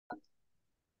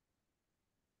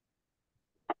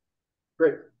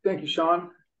Great. Thank you,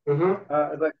 Sean.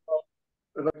 I'd like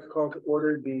to call to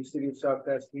order the City of South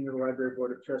Pasadena Library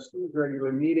Board of Trustees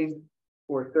regular meeting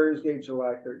for Thursday,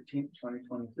 July 13th,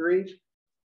 2023.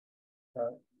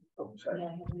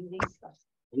 Sorry.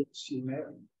 Yes, you may.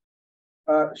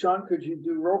 Sean, could you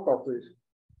do roll call, please?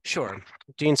 Sure.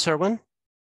 Dean Serwin.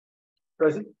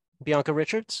 Present. Bianca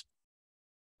Richards.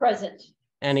 Present.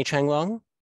 Annie Chang Long.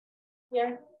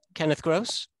 Here. Kenneth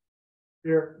Gross.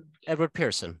 Here. Edward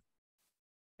Pearson.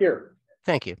 Here.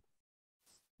 Thank you.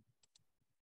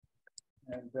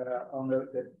 And I'll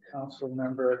note that Council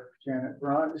Member Janet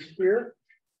Braun is here.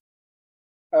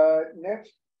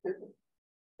 Next, we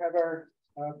have our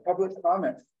public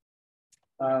comment.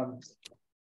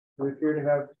 We appear to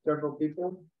have several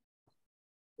people,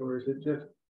 or is it just?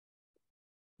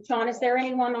 Sean, is there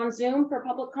anyone on Zoom for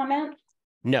public comment?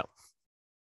 No.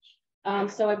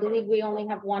 So I believe we only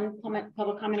have one public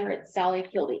commenter. It's Sally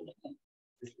Kilby.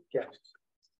 Yes.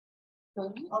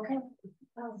 Okay.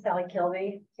 Sally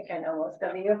Kilby. I think I know most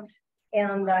of you.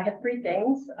 And I have three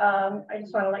things. I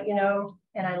just want to let you know,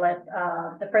 and I let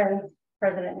the Friends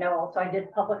President know also. I did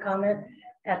public comment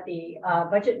at the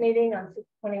budget meeting on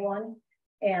 6/21.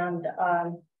 And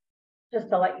just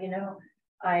to let you know,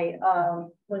 I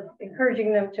was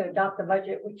encouraging them to adopt the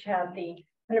budget, which had the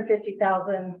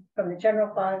 $150,000 from the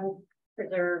general fund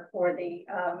reserved for the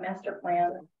master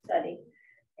plan study.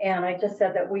 And I just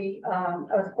said that I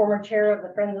was former chair of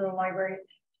the Friends of the Library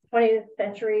 20th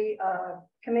Century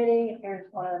Committee.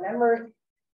 Here's one of the members,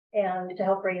 and to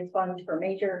help raise funds for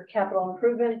major capital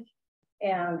improvements.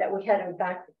 And that we had in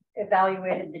fact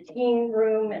evaluated the teen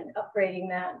room and upgrading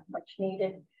that, much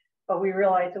needed. But we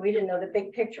realized that we didn't know the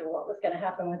big picture, what was going to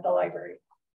happen with the library,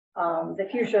 the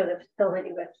future of the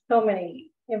facility with so many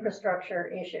infrastructure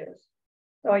issues.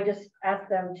 So I just asked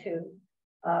them to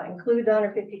include the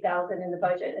 $150,000 in the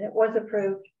budget, and it was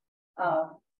approved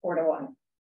 4-1.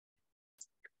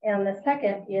 And the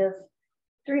second is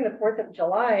during the 4th of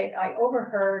July, I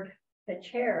overheard the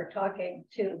chair talking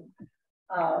to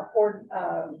board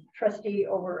trustee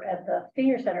over at the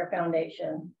Senior Center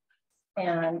Foundation.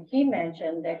 And he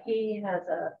mentioned that he has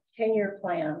a 10-year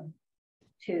plan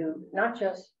to not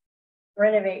just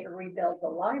renovate or rebuild the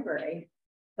library,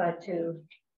 but to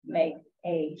make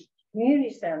a community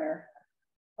center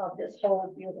of this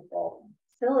whole beautiful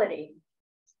facility.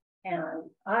 And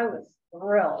I was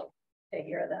thrilled to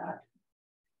hear that.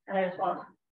 And I just want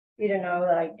you to know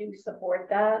that I do support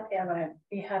that, and I'd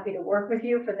be happy to work with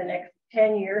you for the next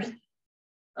 10 years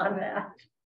on that.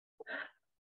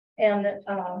 And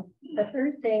the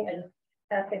third thing is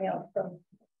passing out some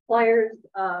flyers.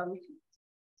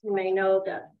 You may know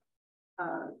that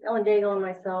Ellen Daigle and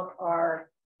myself are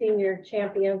senior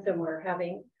champions, and we're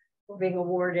being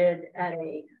awarded at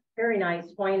a very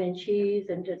nice wine and cheese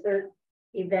and dessert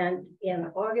event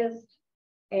in August.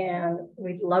 And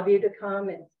we'd love you to come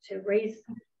and to raise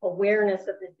awareness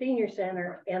of the senior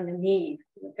center and the need.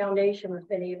 The foundation has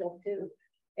been able to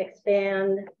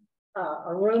expand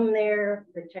a room there,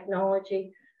 the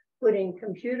technology, put in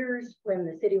computers when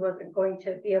the city wasn't going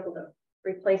to be able to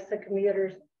replace the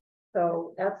computers.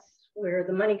 So that's where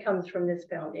the money comes from, this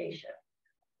foundation.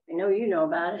 I know you know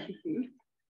about it.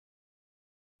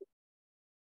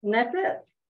 And that's it.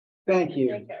 Thank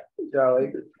you,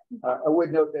 Sally. I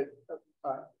would note that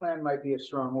plan might be a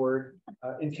strong word.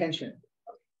 Intention,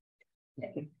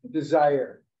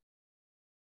 desire.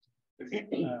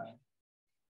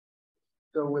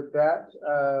 So with that,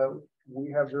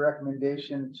 we have the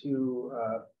recommendation to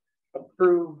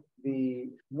approve the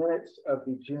minutes of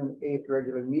the June 8th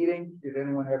regular meeting. Did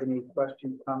anyone have any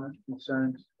questions, comments,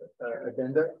 concerns,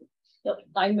 addenda? Yep.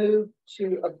 I move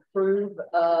to approve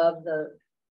of the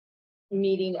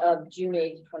meeting of June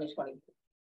 8th, 2020.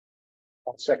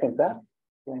 I'll second that.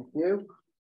 Thank you.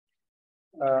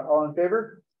 All in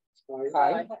favor?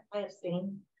 Aye. I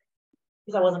abstain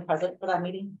because I wasn't present for that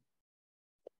meeting.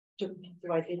 Do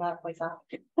I do that myself?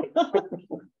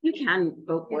 You can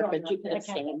vote for it, but you can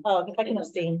abstain. Oh, if I can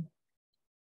abstain.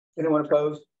 Anyone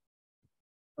opposed?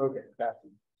 Okay,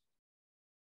 passing.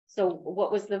 So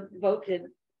what was the vote?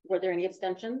 Were there any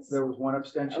abstentions? There was one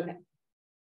abstention. Okay.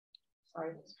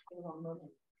 Sorry.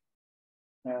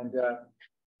 And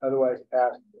otherwise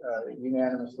passed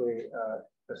unanimously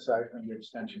aside from the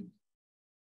abstention.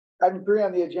 Item 3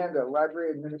 on the agenda,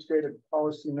 Library Administrative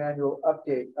Policy Manual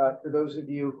update. For those of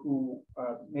you who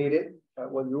made it,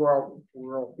 well, we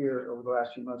were all here over the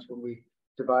last few months when we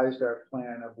devised our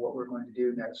plan of what we're going to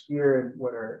do next year and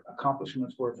what our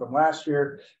accomplishments were from last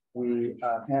year. We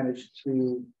managed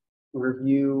to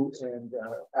review and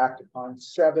act upon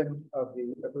 7 of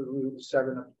the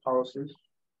policies,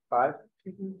 5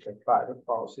 of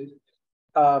policies.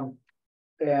 We're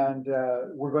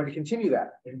going to continue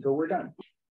that until we're done.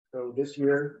 So this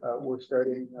year, we're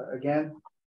starting again.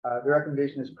 The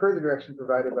recommendation is per the direction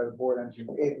provided by the board on June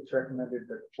 8th. It's recommended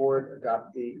that the board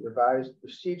adopt the revised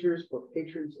procedures for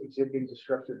patrons exhibiting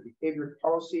disruptive behavior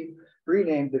policy,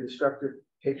 renamed the disruptive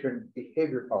patron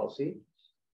behavior policy.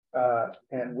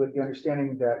 And with the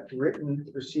understanding that written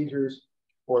procedures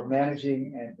for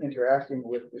managing and interacting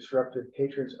with disruptive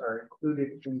patrons are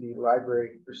included in the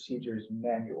library procedures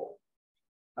manual.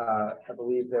 I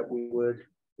believe that we would,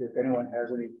 if anyone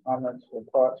has any comments or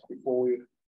thoughts before we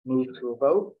move to a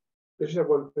vote. I just have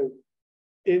one thing.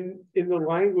 In the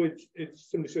language, it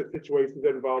simply says situations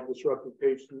that involve disruptive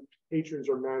patrons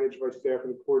are managed by staff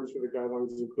in accordance with the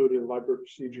guidelines included in the library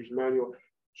procedures manual.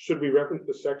 Should we reference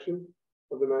the section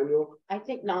of the manual? I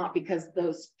think not, because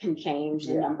those can change,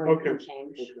 the number can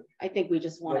change. Okay. I think we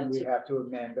just wanted we to. have to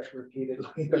amend that repeatedly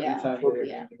every time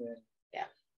they yeah.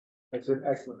 That's an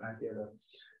excellent idea, though.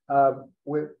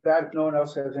 With that, if no one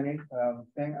else has anything,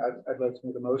 I'd like to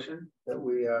make a motion that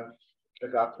we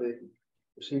adopt the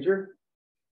procedure.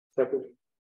 Second.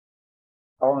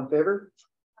 All in favor?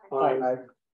 Aye.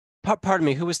 Pardon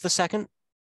me, who was the second?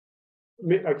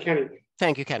 Kenny.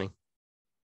 Thank you, Kenny.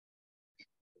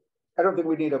 I don't think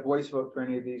we need a voice vote for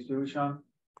any of these, do we, Sean?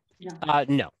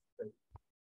 No.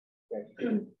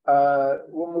 Okay.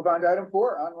 We'll move on to item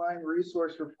 4, online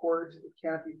resource report,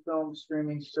 Canopy Film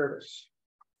streaming service.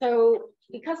 So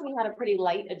because we had a pretty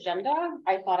light agenda,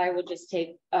 I thought I would just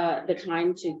take the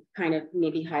time to kind of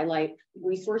maybe highlight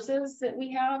resources that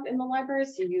we have in the library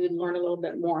so you would learn a little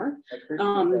bit more.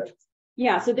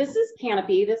 Yeah, so this is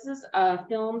Canopy. This is a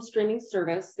film streaming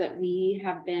service that we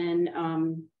have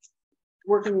been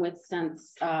working with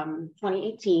since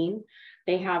 2018.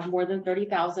 They have more than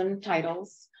 30,000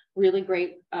 titles, really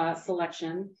great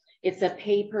selection. It's a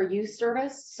pay-per-use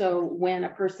service. So when a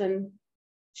person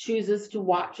chooses to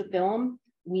watch a film,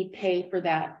 we pay for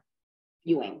that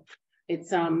viewing.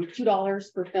 It's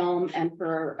 $2 per film, and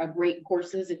for great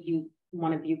courses, if you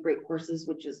want to view great courses,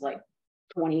 which is like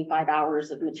 25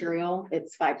 hours of material,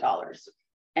 it's $5.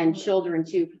 And children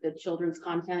too, for the children's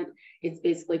content, it's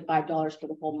basically $5 for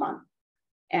the whole month.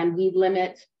 And we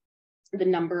limit the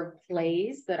number of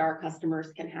plays that our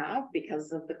customers can have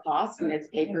because of the cost, and it's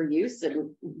pay per use.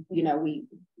 And you know,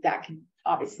 that can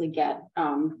obviously get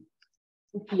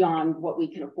beyond what we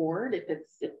can afford if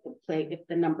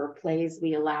the number of plays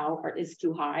we allow is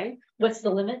too high. What's the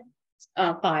limit?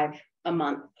 5 a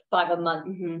month. 5 a month.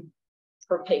 Mm-hmm.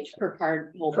 Per page. Per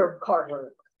card holder. Per card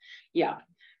holder. Yeah.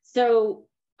 So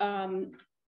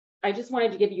I just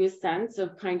wanted to give you a sense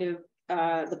of kind of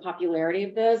the popularity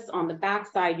of this. On the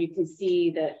backside, you can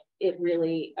see that it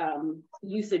really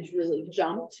usage really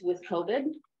jumped with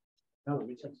COVID,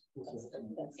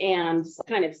 and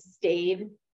kind of stayed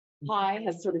high,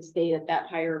 has sort of stayed at that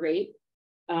higher rate.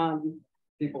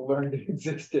 People learned it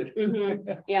existed.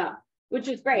 Yeah, which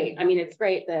is great. I mean, it's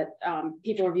great that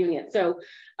people are viewing it. So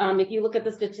if you look at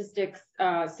the statistics,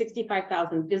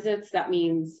 65,000 visits, that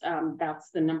means that's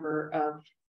the number of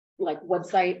like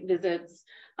website visits.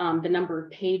 The number of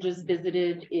pages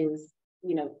visited is,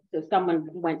 you know, so someone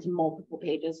went to multiple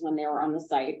pages when they were on the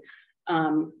site.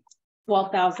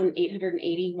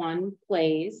 12,881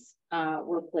 plays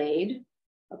were played,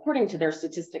 according to their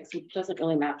statistics, which doesn't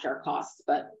really match our costs,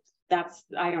 but that's,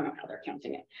 I don't know how they're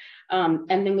counting it. And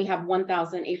then we have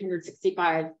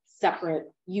 1,865 separate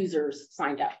users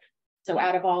signed up. So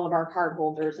out of all of our card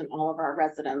holders and all of our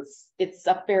residents, it's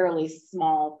a fairly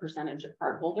small percentage of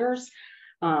card holders.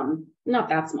 Not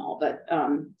that small, but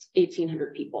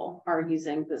 1,800 people are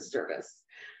using this service.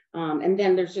 And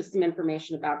then there's just some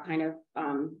information about kind of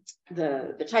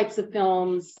the types of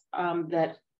films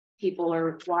that people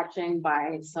are watching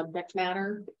by subject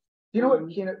matter. Do you know what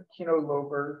Kino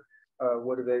Lorber,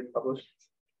 what do they publish?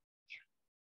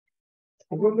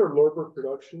 I wonder Lorber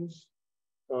Productions,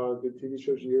 the TV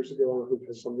shows years ago. I don't know if it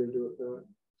has something to do with that.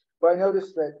 Well, I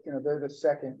noticed that, you know, they're the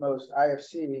second most.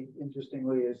 IFC,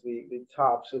 interestingly, is the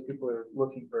top. So people are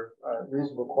looking for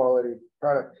reasonable quality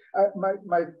product.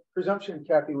 My presumption,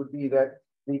 Kathy, would be that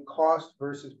the cost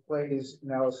versus plays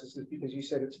analysis is because you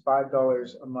said it's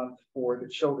 $5 a month for the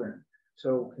children.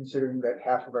 So considering that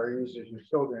half of our users are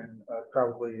children,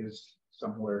 probably is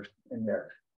somewhere in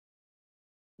there.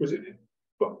 Was it?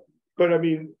 But I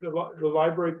mean, the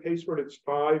library pays for it. It's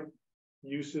 5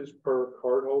 uses per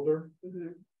card holder,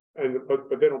 and but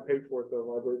they don't pay for it. The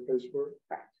library pays for it.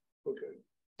 Correct. Okay,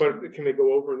 but can they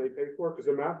go over and they pay for it? Because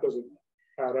the math doesn't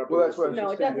add up. Well, that's what No,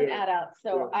 it doesn't add up.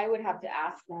 So I would have to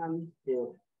ask them,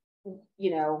 you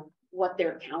know, what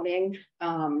they're counting.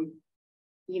 You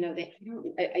know,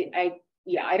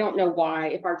 yeah, I don't know why,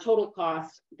 if our total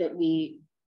cost that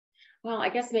well, I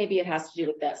guess maybe it has to do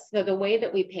with this. So the way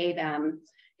that we pay them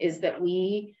is that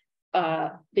we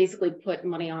basically put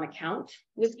money on account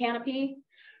with Canopy.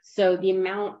 So the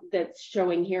amount that's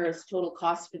showing here is total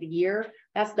cost for the year.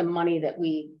 That's the money that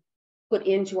we put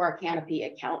into our Canopy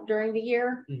account during the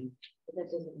year. That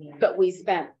doesn't mean. But we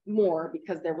spent more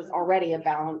because there was already a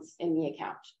balance in the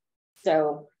account.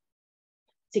 So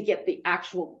to get the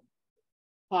actual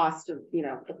cost of, you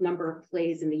know, the number of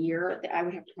plays in the year, I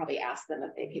would have to probably ask them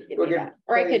if they could give me that.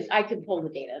 Or I could pull the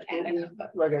data.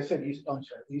 Like I said, I'm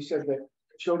sorry, you said that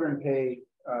children pay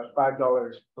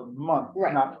 $5 per month,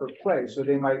 Right. not per play. So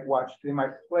they might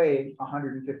play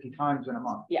 150 times in a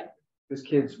month. Yeah. Because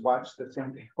kids watch the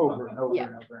same thing over and over Yeah.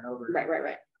 and over and over.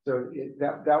 Right. So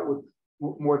that would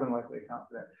more than likely account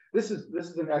for that. This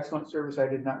is an excellent service. I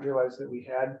did not realize that we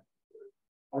had.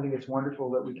 I think it's wonderful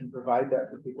that we can provide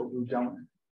that for people who don't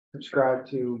subscribe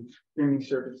to streaming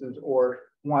services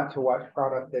or want to watch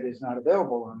product that is not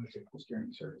available on the typical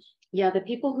streaming service. Yeah, the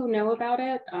people who know about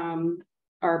it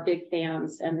are big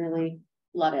fans and really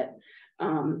love it.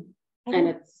 And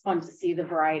it's fun to see the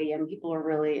variety, and people are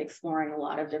really exploring a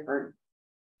lot of different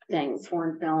things,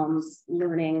 foreign films,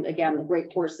 learning. Again, the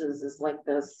Great Courses is like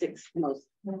the 6th most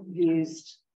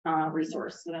used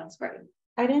resource. So that's great.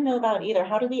 I didn't know about it either.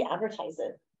 How do we advertise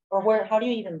it? Or how do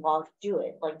you even do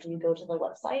it? Like, do you go to the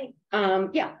website?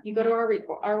 Yeah, you go to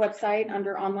our website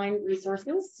under online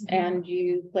resources and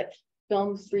you click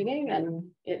film streaming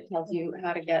and it tells you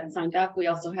how to get signed up. We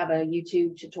also have a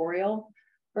YouTube tutorial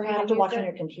for how You have to to watch use on it.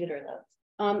 your computer though.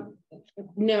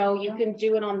 No, you can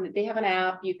do it they have an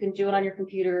app. You can do it on your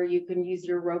computer. You can use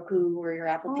your Roku or your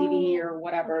Apple TV or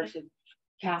whatever to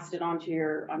cast it onto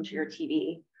your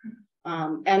TV.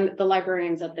 And the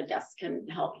librarians at the desk can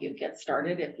help you get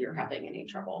started if you're having any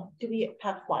trouble. Do we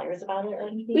have flyers about it or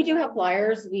anything? We do have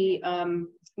flyers. We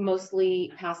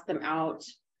mostly pass them out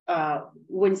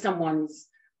when someone's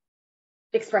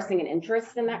expressing an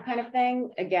interest in that kind of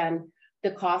thing. Again,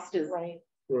 the cost is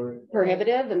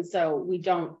prohibitive, and so we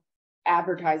don't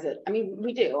advertise it. I mean,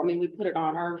 we do. I mean, we put it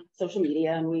on our social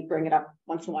media and we bring it up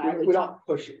once in a while. We don't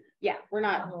push it. Yeah, we're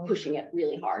not pushing it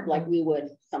really hard like we would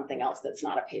something else that's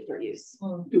not a pay-per-use.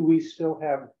 Do we still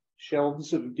have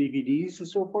shelves of DVDs and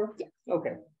so forth? Yeah.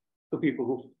 Okay. For people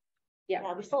who.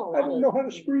 Yeah, we still. I don't know how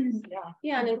to stream. Yeah.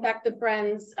 Yeah, and in fact, the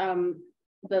Friends,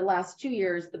 the last 2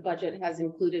 years, the budget has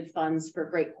included funds for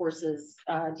Great Courses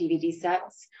DVD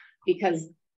sets because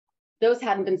those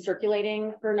hadn't been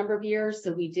circulating for a number of years.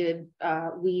 So we did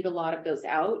weed a lot of those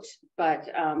out. But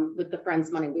with the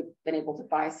Friends money, we've been able to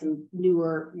buy some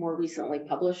newer, more recently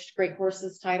published Great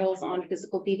Courses titles on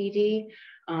physical DVD.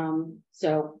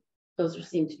 So those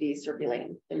seem to be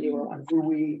circulating, the newer ones.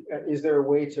 Is there a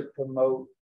way to promote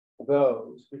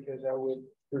those? Because I would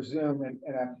presume, and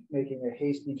I'm making a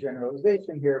hasty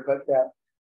generalization here, but that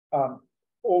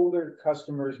older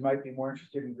customers might be more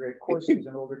interested in Great Courses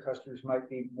and older customers might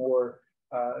be more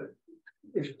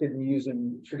interested in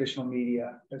using traditional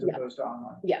media as opposed to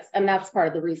online. Yes, and that's part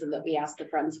of the reason that we asked the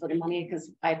Friends for the money,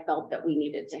 because I felt that we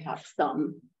needed to have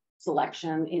some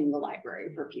selection in the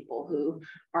library for people who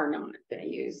are not going to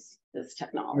use this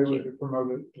technology. Maybe we could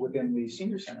promote it within the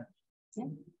senior center. Yeah,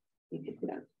 we could do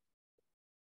that.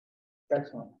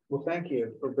 Excellent. Well, thank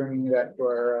you for bringing that to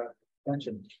our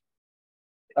attention.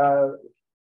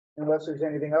 Unless there's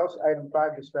anything else, item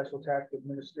 5, the special tax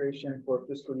administration for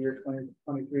fiscal year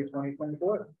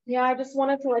 2023-2024. Yeah, I just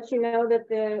wanted to let you know that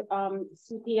the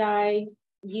CPIU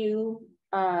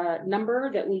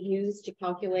number that we use to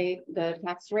calculate the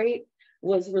tax rate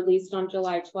was released on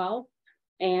July 12th.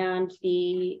 And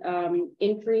the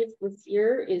increase this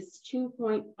year is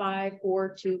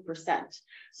 2.542%.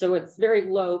 So it's very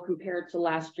low compared to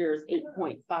last year's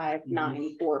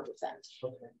 8.594%.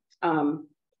 Okay.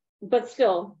 But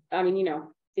still, I mean, you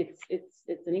know, it's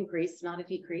an increase, not a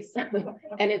decrease.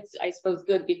 And it's, I suppose,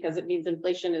 good because it means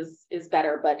inflation is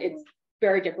better, but it's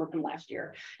very different from last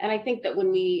year. And I think that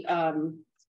when we,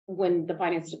 when the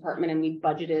finance department and we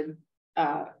budgeted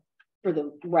for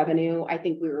the revenue, I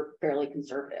think we were fairly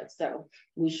conservative. So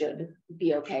we should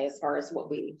be okay as far as what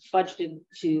we budgeted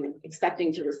to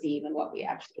expecting to receive and what we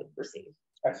actually received.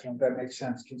 Excellent. That makes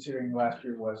sense considering last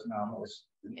year was anomalous.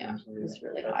 Yeah, it was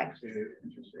really high.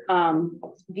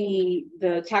 The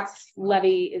The tax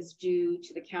levy is due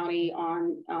to the county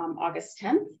on August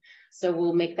 10th. So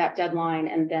we'll make that deadline.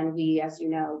 And then we, as you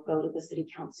know, go to the city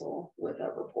council with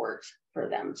a report for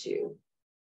them to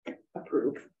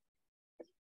approve.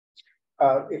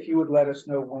 If you would let us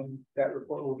know when that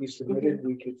report will be submitted,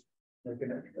 we could make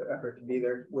an effort to be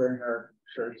there wearing our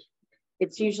shirts.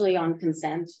 It's usually on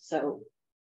consent, so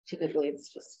typically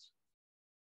it's just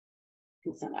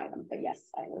consent item, but yes,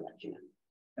 I will let you know.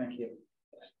 Thank you.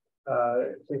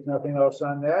 If nothing else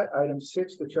on that, item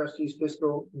 6, the trustees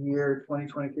fiscal year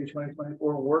 2023-2024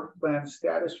 work plan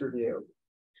status review.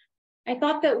 I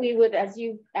thought that we would, as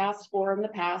you asked for in the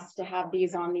past, to have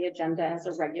these on the agenda as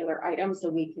a regular item so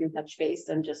we can touch base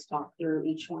and just talk through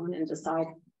each one and decide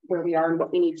where we are and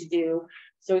what we need to do.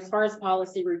 So as far as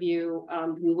policy review,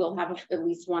 we will have at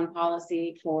least one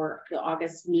policy for the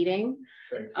August meeting.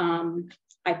 Great.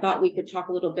 I thought we could talk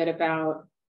a little bit about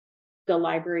the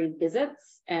library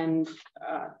visits and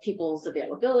people's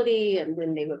availability and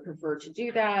when they would prefer to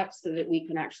do that so that we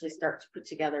can actually start to put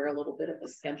together a little bit of a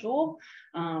schedule.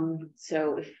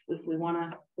 So if we want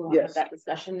to have that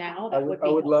discussion now, I would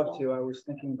love helpful. to. I was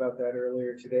thinking about that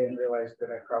earlier today and realized that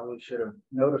I probably should have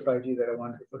notified you that I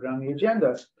wanted to put it on the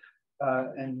agenda,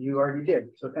 and you already did,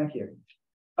 so thank you.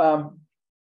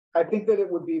 I think that it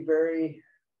would be very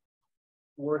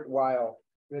worthwhile.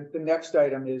 The next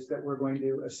item is that we're going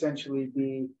to essentially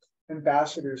be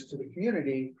ambassadors to the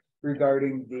community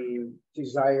regarding the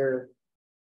desire,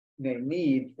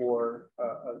 need for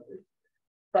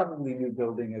probably new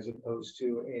building as opposed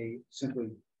to a simply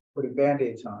putting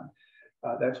Band-Aids on.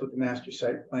 That's what the master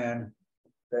site plan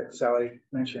that Sally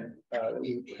mentioned that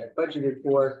we had budgeted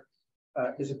for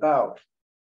is about.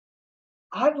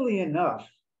 Oddly enough,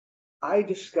 I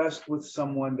discussed with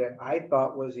someone that I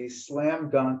thought was a slam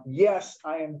dunk. Yes,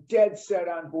 I am dead set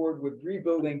on board with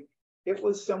rebuilding. It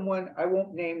was someone, I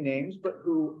won't name names, but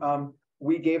who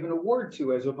we gave an award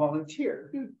to as a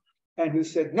volunteer and who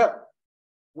said, no,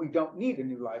 we don't need a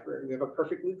new library. We have a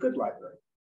perfectly good library.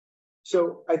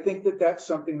 So I think that that's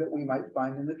something that we might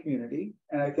find in the community.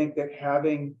 And I think that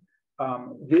having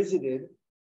visited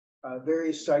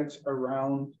various sites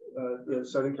around the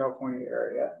Southern California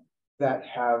area that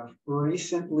have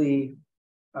recently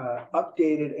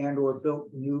updated and or built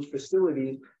new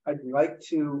facilities, I'd like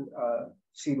to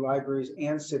see libraries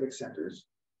and civic centers.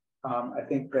 I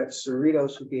think that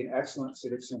Cerritos would be an excellent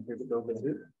civic center to go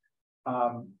visit.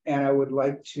 And I would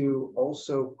like to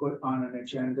also put on an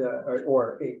agenda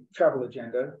or a travel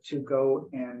agenda to go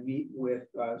and meet with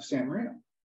San Marino,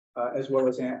 as well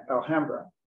as Alhambra,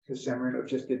 because San Marino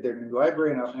just did their new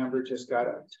library and Alhambra just got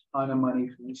a ton of money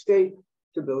from the state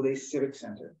to build a civic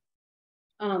center.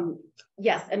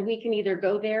 Yes, and we can either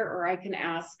go there or I can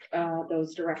ask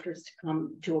those directors to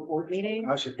come to a board meeting.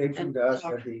 I should take them to us,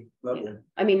 that'd be lovely. Yeah.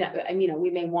 I mean, we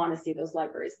may want to see those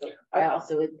libraries, but I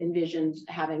also envisioned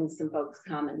having some folks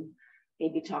come and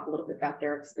maybe talk a little bit about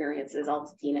their experiences.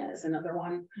 Altadena is another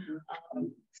one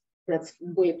that's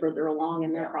way further along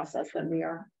in their process than we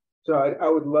are. So I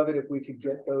would love it if we could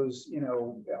get those,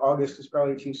 August is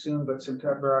probably too soon, but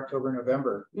September, October,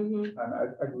 November.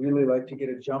 I'd really like to get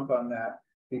a jump on that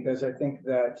because I think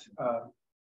that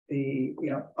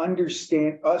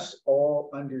us all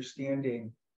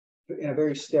understanding in a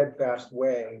very steadfast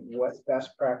way what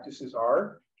best practices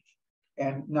are,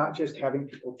 and not just having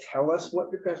people tell us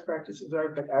what the best practices are,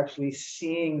 but actually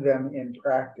seeing them in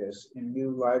practice in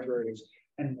new libraries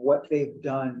and what they've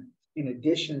done in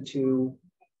addition to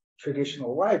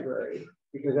traditional library,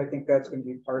 because I think that's going to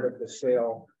be part of the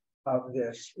sale of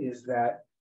this, is that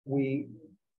we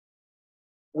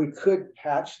could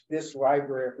patch this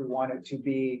library if we want it to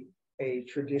be a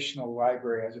traditional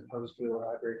library as opposed to a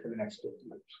library for the next 50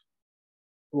 years.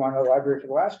 If we want a library for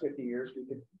the last 50 years, we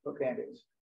could put Band-Aids.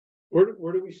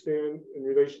 Where do we stand in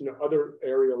relation to other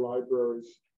area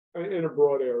libraries in a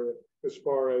broad area as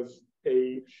far as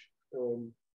age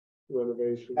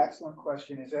renovation? Excellent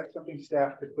question. Is that something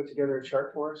staff could put together a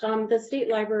chart for us? The state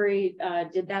library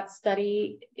did that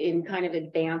study in kind of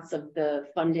advance of the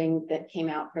funding that came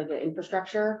out for the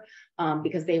infrastructure,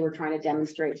 because they were trying to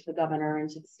demonstrate to the governor and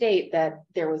to the state that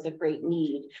there was a great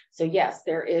need. So yes,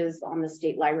 there is on the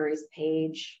state library's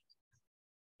page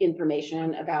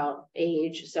information about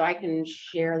age. So I can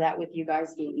share that with you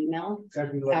guys via email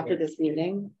after this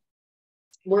meeting.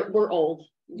 We're old.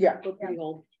 Yeah, we're pretty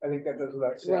old. I think that goes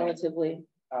without saying. Relatively.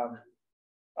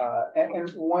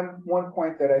 And one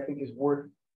point that I think is worth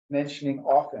mentioning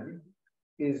often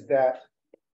is that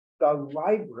the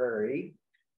library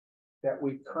that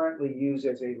we currently use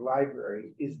as a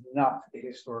library is not a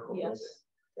historical building.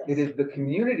 It is the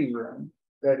community room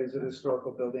that is a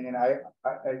historical building. And I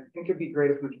think it'd be great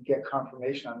if we could get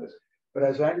confirmation on this. But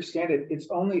as I understand it, it's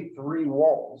only 3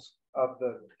 walls of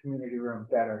the community room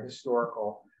that are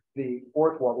historical. The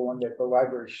 4th wall, the one that the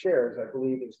library shares, I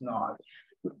believe is not.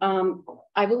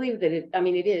 I believe that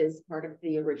it is part of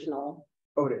the original.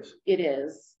 Oh, it is. It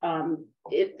is.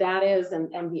 That is,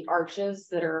 and the arches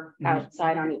that are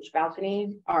outside on each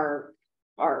balcony are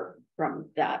from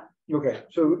that Okay,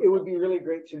 so it would be really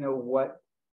great to know what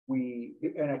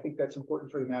and I think that's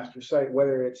important for the master site,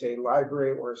 whether it's a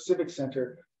library or a civic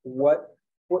center, what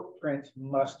footprint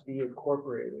must be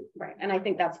incorporated. Right, and I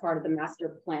think that's part of the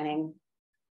master planning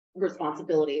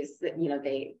responsibilities that,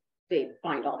 they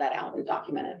find all that out and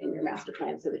document it in your master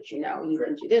plan so that you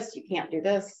can do this, you can't do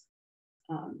this.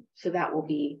 So that will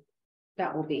be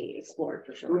explored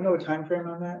for sure. Do we know a time frame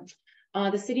on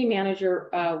that? The city manager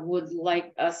would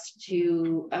like us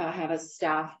to have a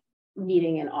staff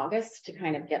meeting in August to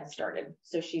kind of get started.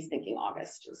 So she's thinking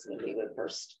August is when we would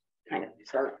first kind of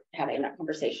start having that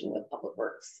conversation with Public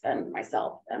Works and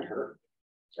myself and her.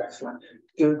 Excellent.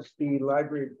 Does the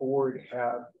library board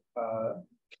have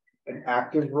an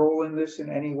active role in this in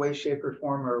any way, shape, or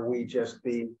form, or are we just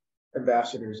the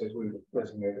ambassadors as we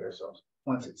designated ourselves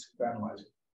once it's finalized?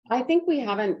 I think we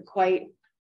haven't quite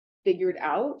figured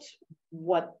out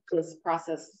what this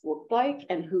process looked like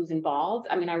and who's involved.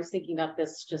 I mean, I was thinking about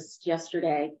this just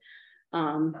yesterday.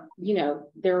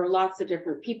 There are lots of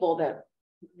different people that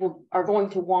are going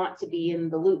to want to be in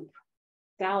the loop.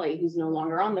 Sally, who's no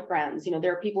longer on the Friends,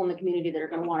 there are people in the community that are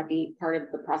going to want to be part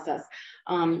of the process.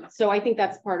 So I think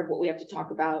that's part of what we have to talk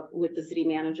about with the city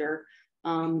manager.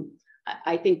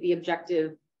 I think the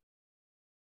objective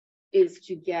is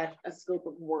to get a scope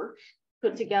of work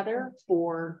put together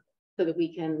so that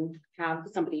we can have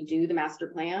somebody do the master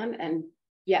plan. And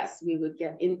yes, we would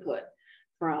get input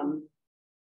from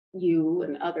you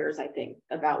and others, I think,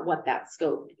 about what that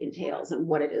scope entails and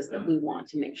what it is that we want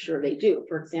to make sure they do.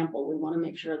 For example, we want to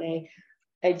make sure they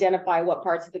identify what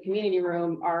parts of the community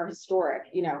room are historic,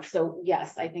 so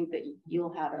yes, I think that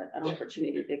you'll have an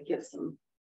opportunity to give some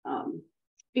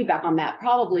feedback on that.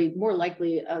 Probably more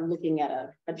likely looking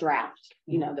at a draft,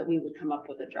 that we would come up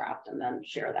with a draft and then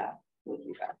share that with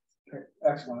you guys. Okay,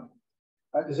 excellent.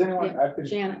 Does anyone?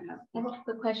 Janet. I have a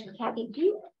quick question, Kathy.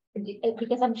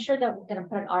 Because I'm sure they're going to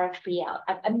put an RFP out.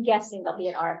 I'm guessing there'll be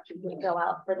an RFP to go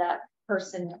out for that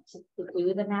person to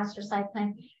do the master site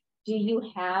plan. Do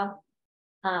you have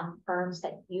firms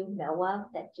that you know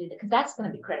of that do that? Because that's going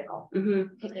to be critical.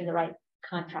 Picking the right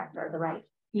contractor, the right.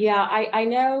 Yeah, I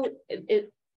know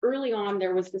early on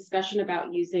there was discussion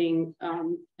about using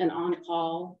an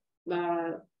on-call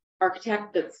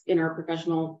architect that's in our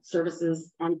professional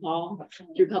services on call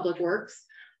through Public Works.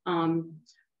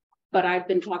 But I've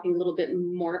been talking a little bit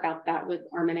more about that with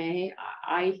Armene.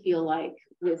 I feel like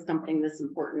with something this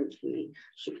important, we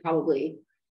should probably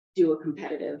do a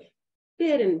competitive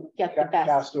bid and get the best.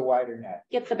 Cast a wider net.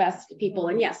 Get the best people.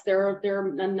 And yes, there are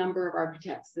a number of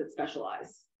architects that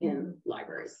specialize in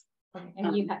libraries.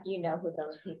 And you know who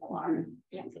those people are.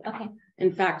 Yeah. Okay.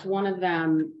 In fact, one of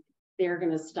them, they're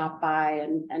going to stop by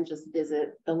and just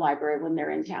visit the library when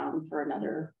they're in town for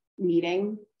another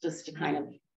meeting, just to kind of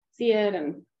see it.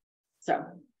 And so,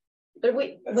 but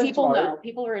people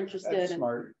are interested. That's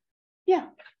smart. Yeah,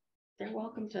 they're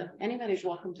welcome to. Anybody's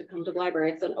welcome to come to the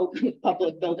library. It's an open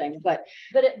public building, but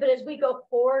as we go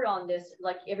forward on this,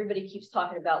 like everybody keeps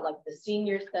talking about, like the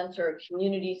senior center, a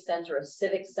community center, a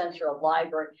civic center, a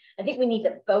library. I think we need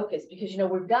to focus because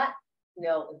we've got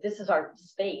this is our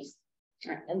space,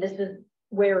 right, and this is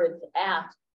where it's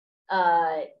at.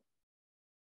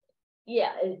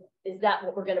 Is that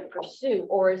what we're going to pursue,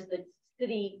 or is the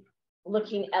city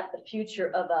looking at the future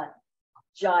of a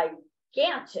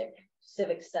gigantic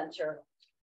civic center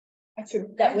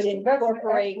that would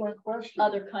incorporate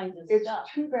other kinds of stuff?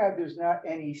 It's too bad there's not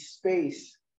any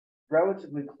space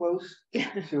relatively close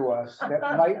to us that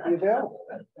might be available.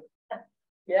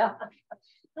 Yeah.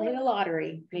 Play the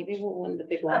lottery. Maybe we'll win the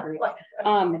big lottery.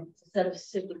 Instead of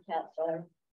super cats.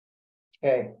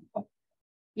 Okay.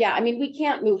 Yeah, I mean, we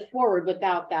can't move forward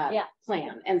without that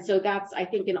plan. And so that's, I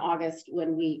think in August,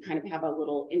 when we kind of have a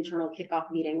little internal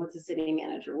kickoff meeting with the city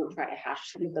manager, we'll try to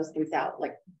hash some of those things out.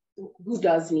 Like who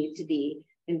does need to be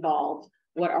involved?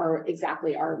 What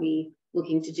exactly are we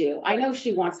looking to do? I know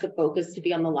she wants the focus to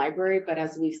be on the library, but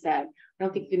as we've said, I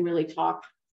don't think you can really talk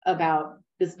about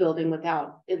this building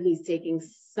without at least taking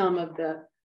some of the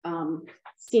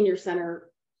senior center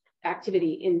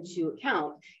activity into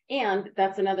account. And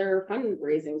that's another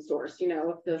fundraising source,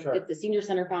 if the Senior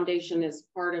Center Foundation is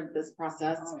part of this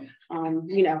process,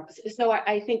 so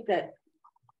I think that,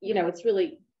 it's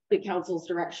really the council's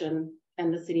direction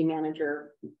and the city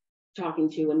manager talking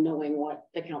to and knowing what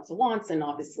the council wants. And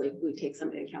obviously if we take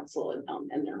somebody to council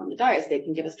and they're on the dais, they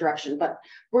can give us direction, but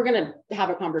we're going to have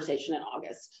a conversation in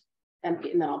August. And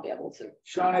then I'll be able to.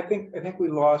 Sean, I think we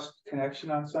lost connection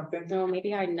on something. No,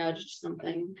 maybe I nudged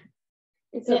something.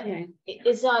 It's okay.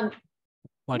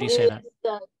 Why do you say that?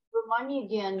 Remind me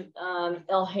again,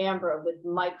 Alhambra with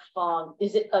Mike Fong,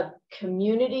 is it a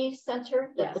community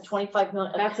center? That the Yes. 25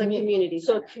 million? That's a community.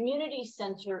 So center. a community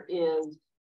center is,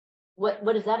 what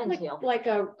does that entail? Like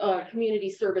a community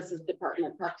services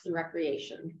department, Parks and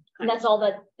Recreation. And that's all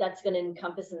that's gonna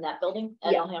encompass in that building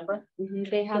at Yeah. Alhambra? Mhm.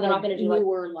 They have they're not gonna do like-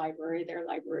 newer library, their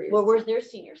library. Well, where's their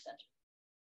senior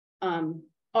center?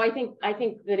 Oh, I think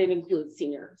that it includes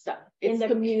senior stuff. In It's the-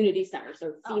 community center,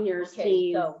 so Oh, seniors, okay,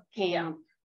 teens, so, camp,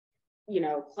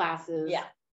 classes. Yeah.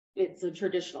 It's a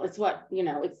traditional, it's what,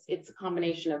 it's a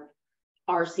combination of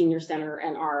our senior center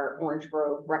and our Orange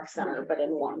Grove Rec Center, but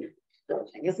in one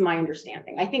building is my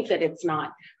understanding. I think that it's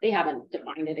not, they haven't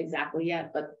defined it exactly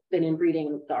yet, but then in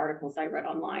reading the articles I read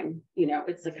online,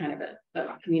 it's a kind of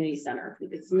a community center.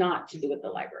 It's not to do with the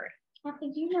library.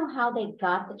 Kathy, do you know how they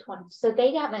got the 20? So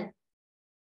they haven't.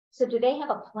 So do they have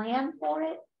a plan for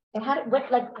it? And how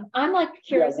I'm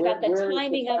curious where about the is the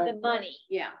timing of the time? money.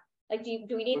 Yeah. Like,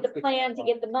 do we need What's the the plan to timeline?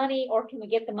 get the money, or can we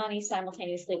get the money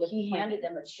simultaneously with He the plan? handed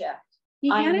them a check. He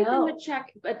I handed them know. a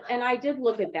check, and I did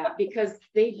look at that because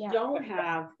they Yeah. don't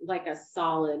have like a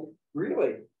solid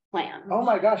Really? plan. Oh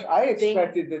my gosh, I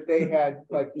expected that they had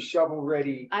like the shovel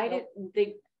ready.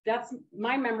 That's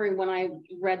my memory when I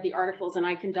read the articles, and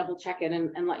I can double check it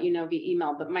and let you know via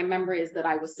email, but my memory is that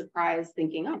I was surprised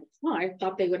thinking, I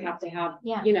thought they would have to have,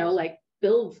 Yeah. like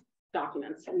build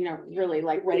documents, really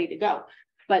like ready to go,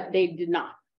 but they did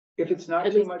not. If it's not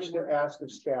At too least much they to ask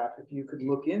of staff, if you could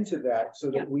look into that so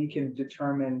that we can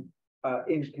determine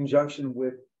in conjunction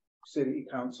with city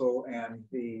council and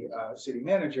the city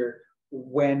manager,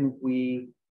 when we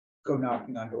go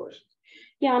knocking on doors.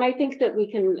 Yeah, and I think that we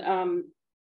can,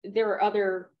 there are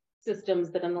other systems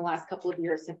that in the last couple of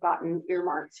years have gotten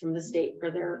earmarks from the state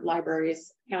for their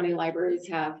libraries, county libraries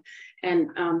have. And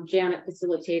Janet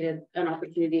facilitated an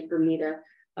opportunity for me to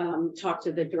talk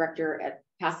to the director at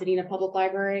Pasadena Public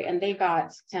Library, and they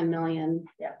got 10 million.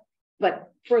 Yeah.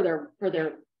 But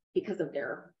because of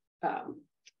their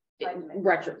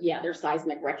their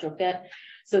seismic retrofit.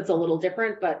 So it's a little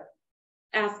different, but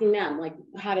asking them, like,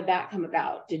 how did that come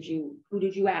about? Who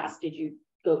did you ask? Did you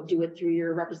go do it through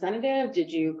your representative?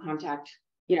 Did you contact,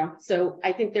 so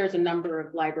I think there's a number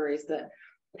of libraries that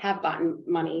have gotten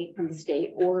money from the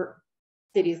state, or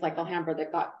cities like Alhambra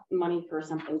that got money for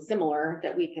something similar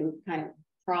that we can kind of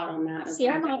prod on that.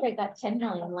 Sierra Madre got 10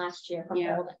 million last year from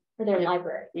Yeah. Golden for their Yeah.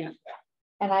 library. Yeah.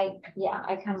 And I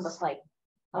kind of was like,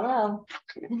 hello.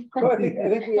 Well, I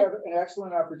think we have an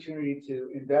excellent opportunity to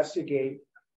investigate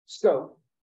scope.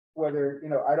 Whether,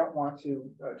 I don't want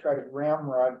to try to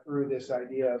ramrod through this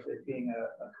idea of it being a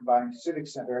combined civic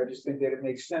center. I just think that it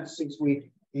makes sense, since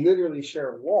we literally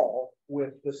share a wall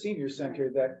with the senior center,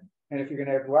 and if you're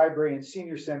going to have library and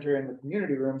senior center in the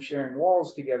community room sharing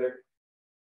walls together,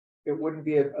 it wouldn't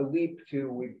be a leap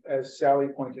to, as Sally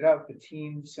pointed out, the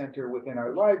teen center within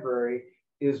our library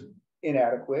is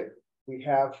inadequate. We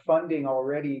have funding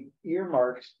already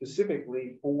earmarked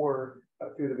specifically for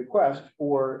through the request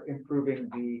for improving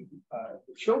the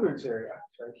children's area.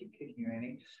 Sorry, I keep kicking you,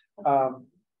 Annie.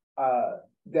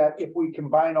 That if we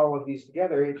combine all of these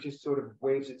together, it just sort of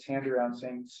waves its hand around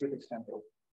saying civic center.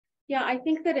 Yeah, I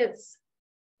think that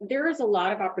there is a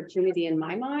lot of opportunity in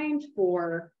my mind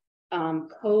for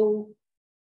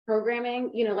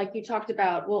co-programming, like you talked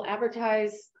about, we'll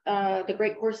advertise the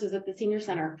great courses at the senior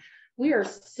center. We are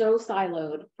so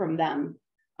siloed from them.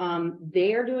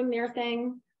 They are doing their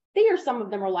thing. Some of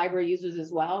them are library users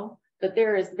as well, but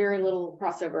there is very little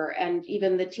crossover, and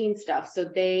even the teen stuff. So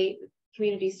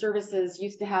community services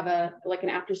used to have an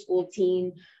after school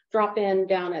teen drop in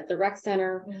down at the rec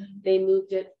center. Mm-hmm. They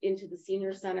moved it into the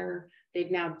senior center. They've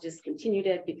now discontinued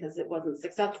it because it wasn't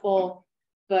successful.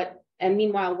 And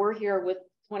meanwhile, we're here with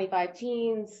 25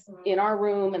 teens in our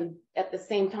room, and at the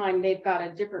same time, they've got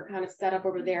a different kind of setup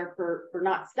over there for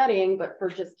not studying, but for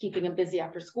just keeping them busy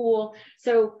after school.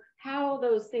 So how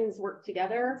those things work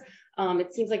together,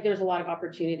 it seems like there's a lot of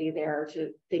opportunity there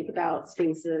to think about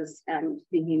spaces and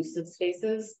the use of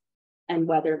spaces, and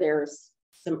whether there's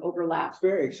some overlap. It's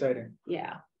very exciting.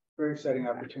 Yeah. Very exciting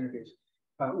opportunities,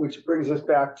 which brings us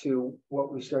back to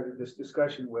what we started this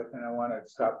discussion with, and I want to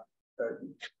stop,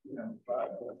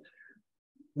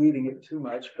 leading it too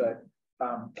much, but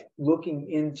looking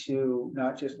into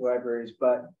not just libraries,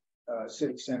 but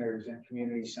civic centers and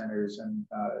community centers, and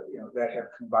that have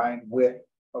combined with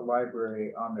a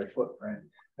library on their footprint,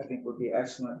 I think would be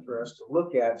excellent for us to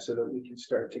look at, so that we can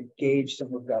start to gauge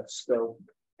some of that scope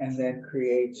and then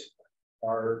create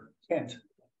our tent,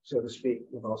 so to speak,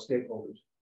 with all stakeholders.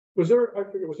 Was there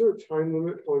a time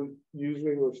limit on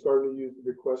using or starting to use the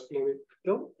request money?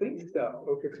 Don't think so.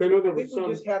 Okay, because I know there I was think some.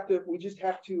 we just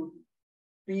have to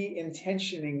be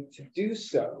intentioning to do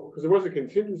so. Because there was a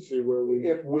contingency where we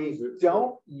If we lose it.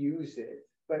 don't use it,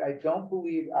 but I don't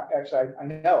believe, actually, I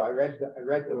know, I read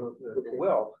the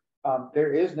will.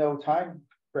 There is no time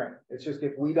frame. It's just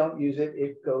if we don't use it,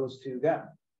 it goes to them.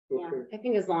 Yeah, I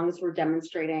think as long as we're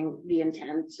demonstrating the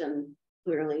intent and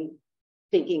clearly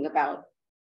thinking about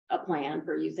a plan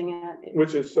for using it.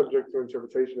 Which is subject to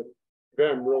interpretation if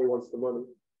them really wants the money.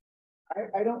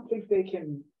 I don't think they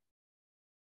can.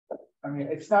 I mean,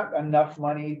 it's not enough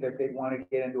money that they want to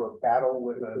get into a battle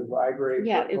with a library.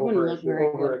 Yeah, it wouldn't look very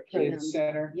over a good for kids them.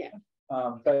 center. Yeah.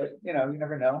 But you know, you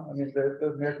never know. I mean,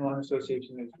 the American Loan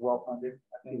Association is well funded.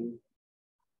 I think.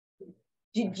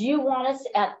 Do you want us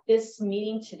at this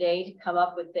meeting today to come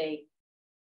up with a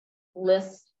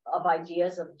list of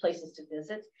ideas of places to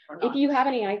visit? Or not? If you have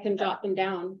any, I can jot them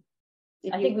down.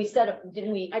 I think we set up,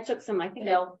 didn't we? I took some, I think.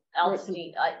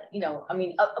 Altadena,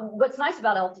 what's nice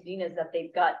about Altadena is that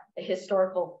they've got a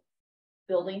historical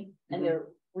building and they're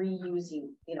reusing,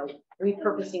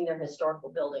 repurposing their historical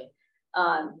building.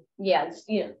 It's,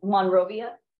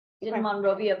 Monrovia, didn't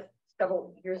Monrovia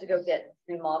several years ago get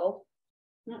remodeled?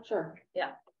 Not sure.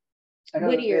 Yeah.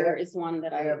 Whittier is one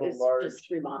that I have a is large- just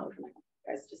remodeled.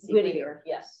 Guys, to see Whittier,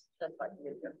 yes, that's right.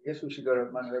 I guess we should go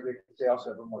to Monterey because they also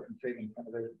have a more intriguing kind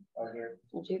of out here.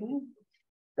 Would you think?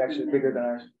 It's actually bigger than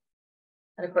ours.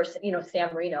 And of course,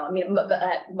 San Marino. I mean,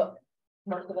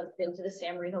 most of us been to the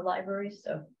San Marino Library,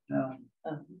 so. No.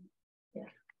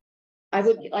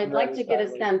 I'd like to get a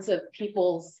sense of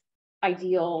people's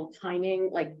ideal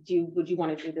timing. Like, would you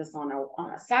want to do this on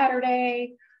a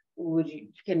Saturday?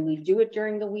 Can we do it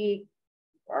during the week?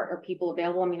 Are people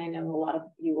available? I mean, I know a lot of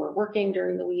you are working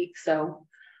during the week, so.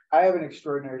 I have an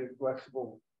extraordinarily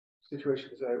flexible situation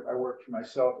because I work for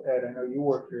myself. Ed, I know you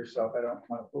work for yourself. I don't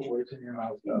want to put words in your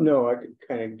mouth. No, I could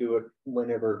kind of do it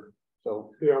whenever.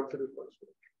 So Yeah, I'm pretty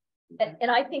flexible. And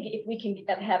I think if we can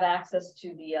have access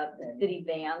to the city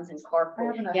vans and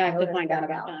carpool. Yeah, I could find out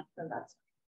about that. And that's,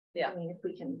 Yeah. I mean, if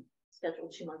we can schedule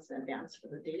 2 months in advance for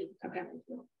the date. Okay.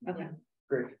 Okay.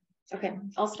 Great. Okay.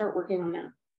 I'll start working on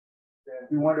that.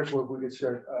 It'd be wonderful if we could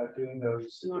start doing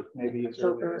those maybe as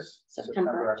early October, as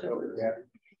September, October. Yeah.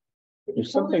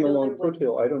 there's something along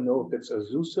Foothill. I don't know if it's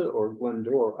Azusa or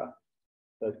Glendora,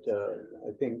 but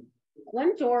I think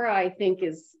Glendora, I think,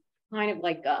 is kind of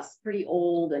like us, pretty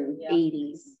old and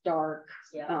 80s, dark.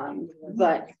 Yeah.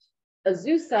 But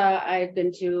Azusa, I've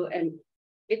been to, and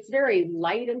it's very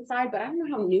light inside, but I don't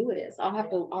know how new it is. I'll have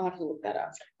to look that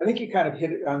up. I think you kind of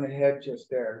hit it on the head just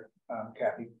there,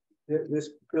 Kathy. This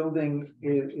building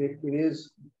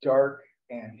is dark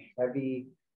and heavy,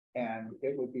 and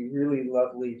it would be really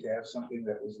lovely to have something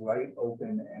that was light,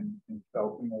 open, and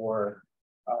felt more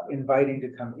inviting to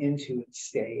come into and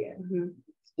stay in.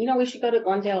 Mm-hmm. We should go to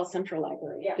Glendale Central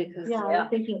Library because I'm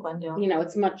thinking Glendale.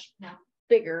 it's much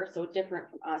bigger, so different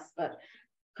from us, but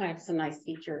kind of some nice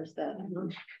features that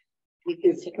we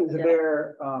can take a look at.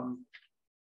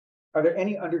 Are there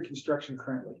any under construction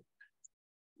currently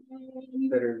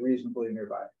that are reasonably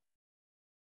nearby?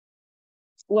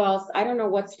 Well, I don't know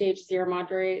what stage Sierra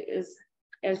Madre is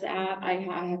at. I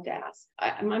have to ask.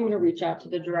 I'm going to reach out to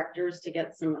the directors to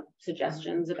get some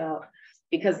suggestions about,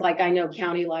 because like I know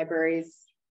county libraries,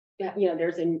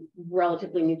 there's a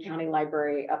relatively new county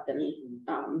library up in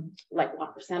like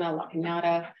La Crescenta, La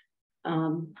Cañada.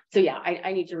 So yeah,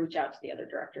 I need to reach out to the other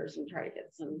directors and try to get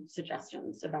some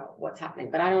suggestions about what's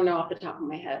happening, but I don't know off the top of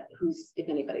my head if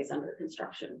anybody's under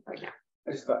construction right now.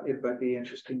 I just thought it might be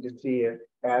interesting to see it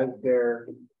as they're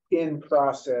in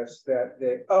process that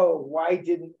why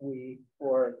didn't we,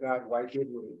 or God, why did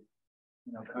we?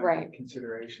 Kind of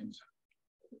considerations.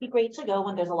 It'd be great to go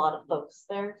when there's a lot of folks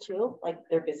there too, like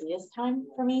their busiest time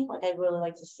for me. Like I'd really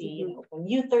like to see, when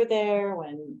youth are there,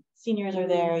 when seniors are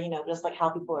there, just like how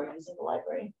people are using the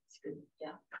library. It's good.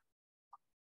 Yeah.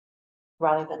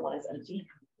 Rather than when it's empty.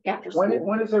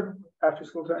 When is their after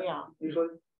school time? Yeah. Usually?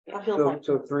 That feels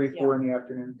like 3, 4 in the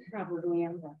afternoon. Probably.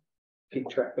 Peak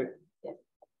traffic.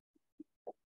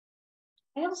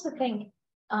 I also think,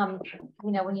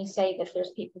 when you say that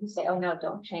there's people who say, oh no,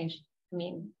 don't change,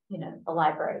 the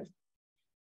library.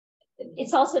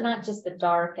 It's also not just the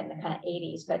dark and the kind of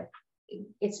 80s, but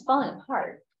it's falling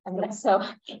apart. I mean, so.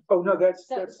 Oh no, that's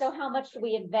so how much do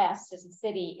we invest as a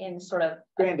city in sort of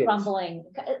crumbling,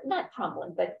 not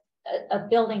crumbling, but a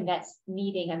building that's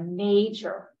needing a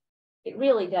major, it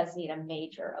really does need a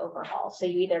major overhaul. So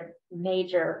you either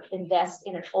invest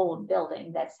in an old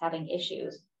building that's having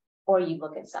issues, or you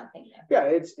look at something new. Yeah,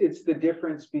 it's the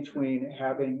difference between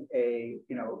having a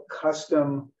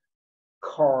custom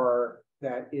car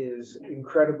that is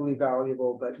incredibly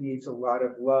valuable, but needs a lot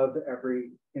of love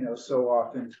every, so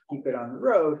often to keep it on the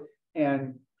road,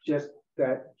 and just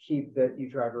that heap that you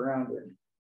drive around in.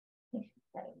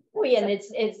 Well, yeah, and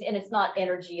it's not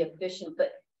energy efficient,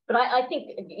 but I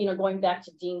think, going back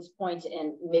to Dean's point,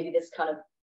 and maybe this kind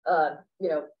of,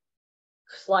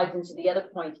 slides into the other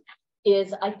point,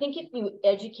 is I think if you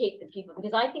educate the people,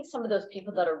 because I think some of those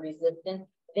people that are resistant,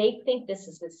 they think this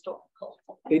is historical.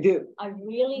 They do. I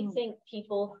really think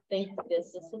people think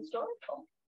this is historical,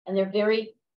 and they're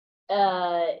very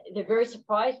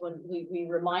surprised when we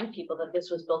remind people that this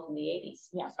was built in the 80s.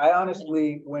 Yeah. I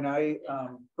honestly, when I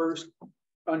first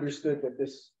understood that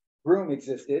this room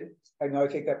existed, I know I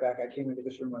take that back. I came into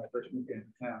this room when I first moved into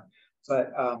town,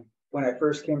 but when I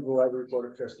first came to the Library Board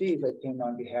of Trustees, I came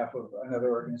on behalf of another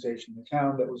organization in the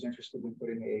town that was interested in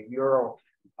putting a mural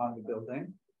on the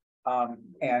building,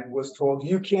 and was told,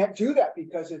 you can't do that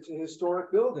because it's a historic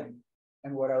building.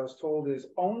 And what I was told is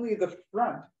only the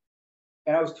front.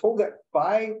 And I was told that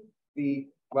by the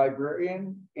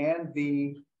librarian and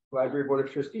the Library Board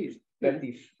of Trustees, that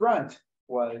the front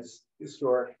was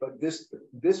historic, but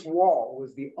this wall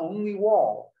was the only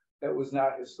wall that was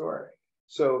not historic.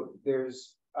 So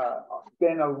there's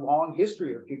been a long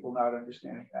history of people not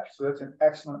understanding that. So that's an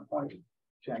excellent point,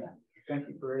 Jenna. Thank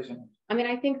you for raising it. I mean,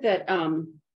 I think that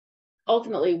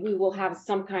ultimately we will have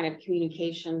some kind of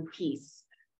communication piece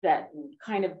that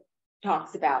kind of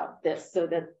talks about this, so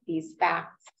that these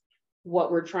facts,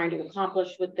 what we're trying to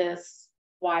accomplish with this,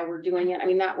 why we're doing it. I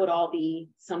mean, that would all be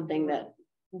something that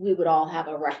we would all have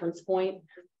a reference point.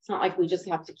 It's not like we just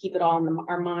have to keep it all in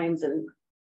our minds and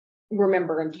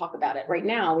remember and talk about it. Right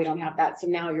now, we don't have that. So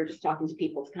now you're just talking to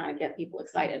people to kind of get people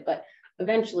excited. But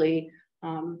eventually,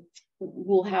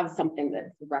 we'll have something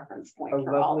that's a reference point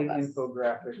for all of us. A lovely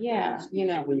infographic. Yeah,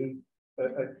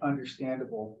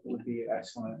 understandable would be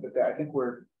excellent. But I think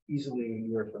we're easily a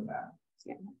year from that.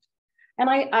 Yeah. And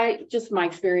I just, my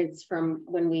experience from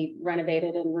when we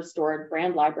renovated and restored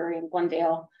Brand Library in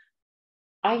Glendale,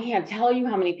 I can't tell you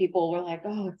how many people were like,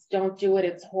 oh, don't do it,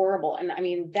 it's horrible. And I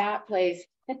mean, that place,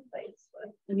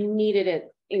 you needed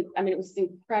it. I mean, it was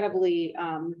incredibly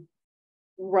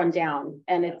run down,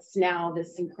 and it's now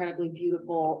this incredibly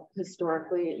beautiful,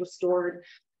 historically restored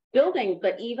building.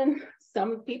 But even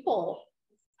some people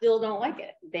still don't like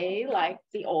it. They like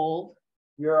the old.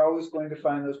 You're always going to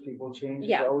find those people. Change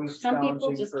is always some people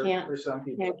challenging just for some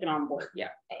people. Can't get on board. Yeah.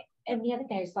 And the other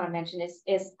thing I just want to mention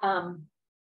is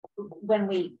when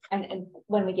we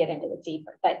get into it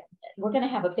deeper, but we're going to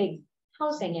have a big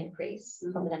housing increase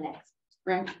over the next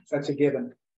That's a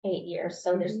given. 8 years.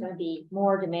 So there's going to be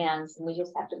more demands, and we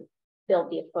just have to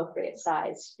build the appropriate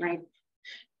size.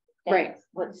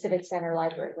 What Civic Center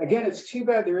Library. Again, it's too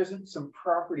bad there isn't some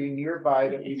property nearby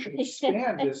that we could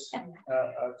expand this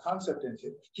concept into.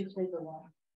 Did you play the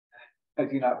lottery? I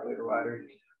do not play the lottery.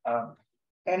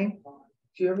 Annie,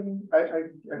 do you have any?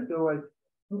 I feel like.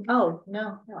 Oh,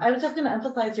 no. I was just going to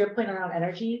emphasize your point around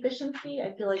energy efficiency.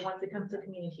 I feel like once it comes to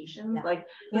communications, like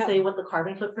to say what the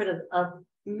carbon footprint of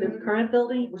this current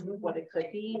building, what it could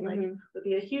be, like would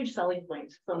be a huge selling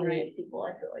point for so many people,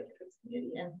 I feel like, in this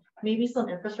community. And maybe some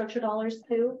infrastructure dollars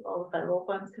too, all the federal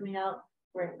funds coming out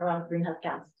around greenhouse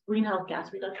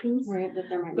gas reductions. Right, that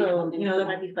there might be there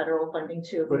might be federal funding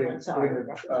too. Putting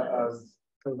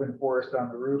urban forest on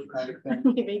the roof kind of thing.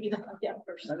 Maybe that,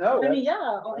 first. I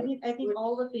mean, I think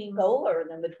all the things. Solar,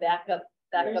 and then with backup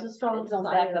there's a strong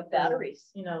backup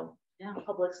batteries.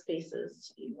 Public spaces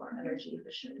to be more energy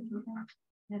efficient.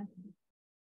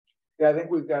 Yeah, I think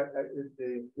we've got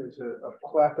there's a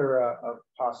plethora of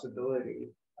possibility.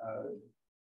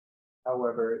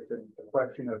 However, the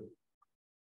question of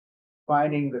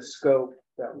finding the scope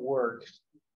that works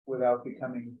without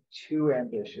becoming too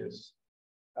ambitious,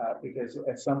 because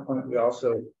at some point we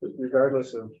also,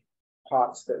 regardless of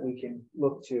pots that we can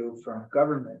look to from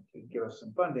government to give us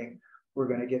some funding, we're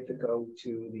going to get to go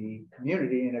to the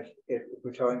community. And if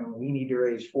we're telling them we need to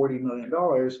raise $40 million,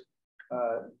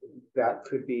 that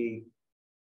could be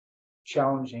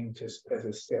challenging as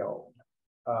a sale.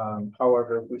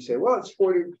 However, if we say, well, it's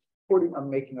 40, I'm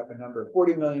making up a number,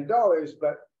 $40 million,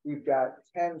 but we've got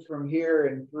 10 from here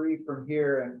and 3 from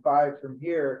here and 5 from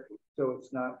here, so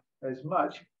it's not as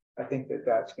much. I think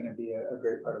that's going to be a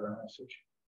great part of our message.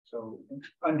 So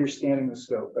understanding the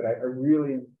scope, but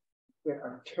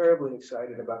I'm terribly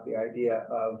excited about the idea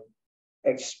of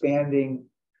expanding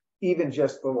even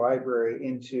just the library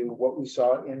into what we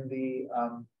saw in the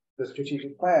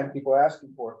strategic plan, people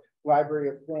asking for library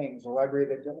of things, a library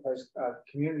that has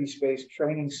community space,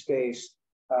 training space,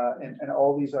 and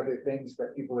all these other things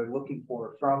that people are looking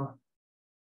for from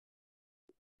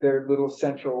their little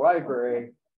central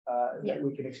library that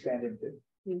we can expand into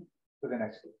for the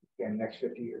next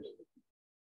 50 years.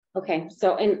 Okay,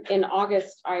 so in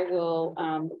August, I will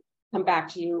come back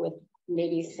to you with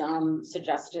maybe some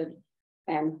suggested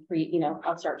and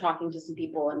I'll start talking to some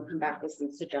people and come back with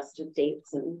some suggested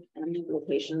dates and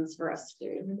locations for us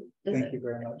to visit. Thank you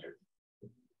very much.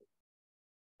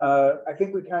 I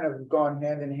think we kind of gone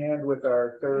hand in hand with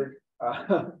our third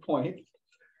point.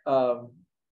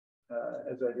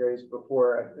 As I raised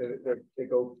before, they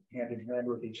go hand in hand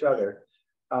with each other.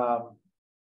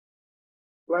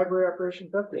 Library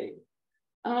operations update.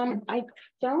 I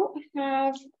don't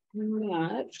have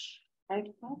much. I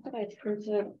thought that I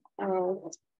printed.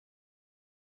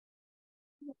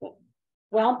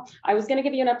 Well, I was going to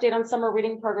give you an update on summer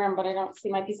reading program, but I don't see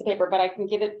my piece of paper, but I can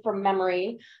give it from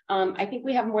memory. I think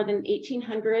we have more than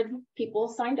 1,800 people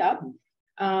signed up.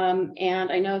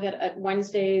 And I know that at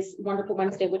Wednesday's Wonderful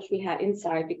Wednesday, which we had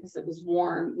inside because it was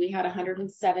warm, we had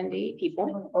 170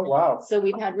 people. Oh, wow. So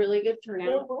we've had really good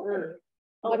turnout.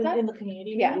 In the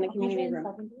community. Yeah, in the community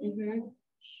room.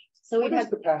 So What we is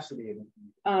had capacity in it?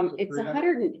 it's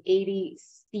 180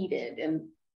 seated and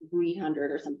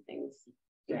 300 or something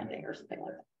standing or something like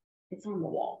that. It's on the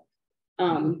wall.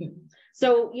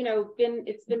 So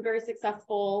it's been very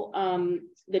successful.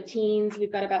 The teens,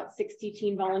 we've got about 60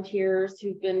 teen volunteers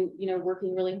who've been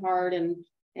working really hard and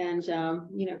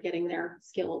getting their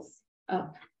skills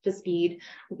up to speed.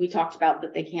 We talked about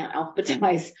that they can't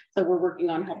alphabetize, so we're working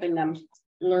on helping them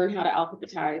learn how to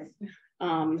alphabetize.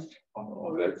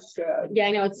 Oh, that's sad. Yeah,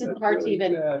 I know it's That's hard really to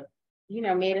even sad.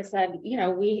 Maida said,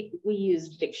 we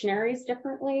use dictionaries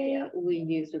differently. We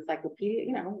use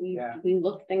encyclopedia, we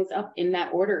look things up in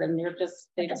that order and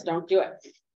they just don't do it.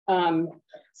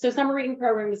 So summer reading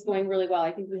program is going really well.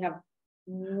 I think we have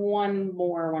one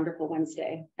more Wonderful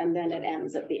Wednesday and then it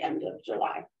ends at the end of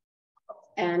July.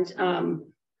 And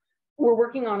we're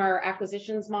working on our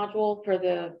acquisitions module for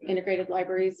the integrated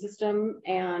library system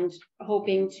and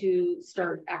hoping to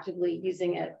start actively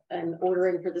using it and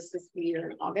ordering for this fiscal year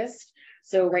in August.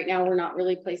 So right now we're not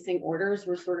really placing orders.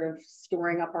 We're sort of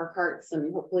storing up our carts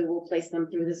and hopefully we'll place them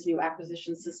through this new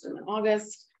acquisition system in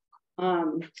August.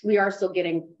 We are still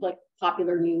getting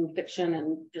popular new fiction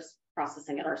and just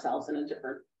processing it ourselves in a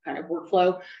different kind of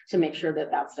workflow to make sure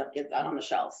that stuff gets out on the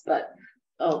shelves. But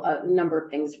a number of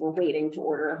things we're waiting to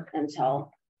order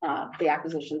until the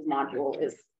acquisitions module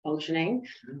is functioning.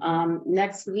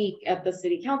 Next week at the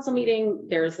city council meeting,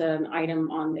 there's an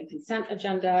item on the consent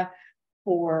agenda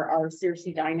for our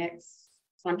CRC Dynex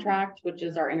contract, which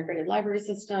is our integrated library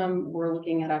system. We're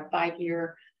looking at a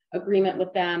 5-year agreement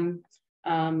with them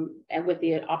and with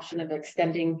the option of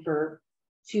extending for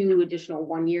 2 additional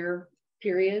 1-year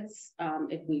periods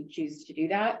if we choose to do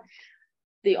that.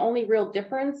 The only real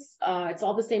difference, it's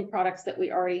all the same products that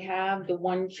we already have. The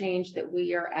one change that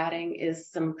we are adding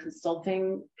is some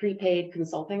prepaid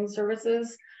consulting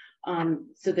services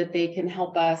so that they can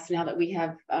help us now that we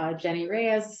have Jenny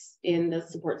Reyes in the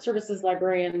support services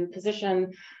librarian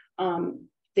position.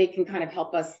 They can kind of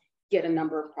help us get a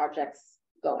number of projects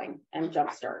going and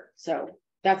jumpstart. So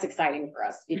that's exciting for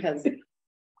us because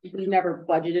we've never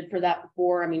budgeted for that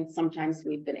before. I mean, sometimes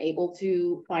we've been able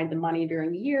to find the money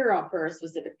during the year for a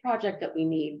specific project that we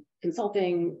need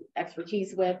consulting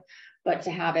expertise with, but to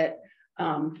have it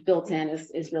built in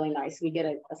is really nice. We get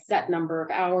a set number of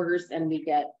hours and we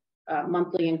get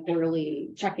monthly and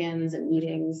quarterly check-ins and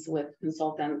meetings with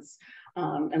consultants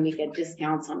and we get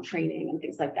discounts on training and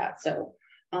things like that. So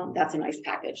that's a nice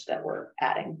package that we're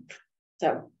adding.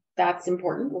 So that's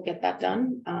important. We'll get that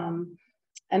done.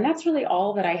 And that's really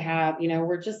all that I have.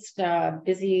 We're just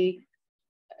busy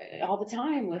all the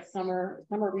time with summer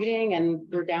reading, and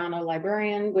we're down a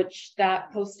librarian, which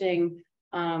that posting,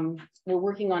 we're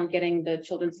working on getting the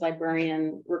children's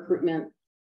librarian recruitment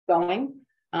going.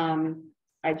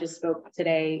 I just spoke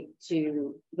today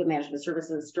to the management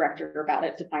services director about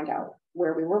it to find out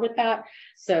where we were with that.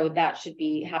 So that should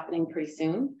be happening pretty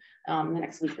soon, the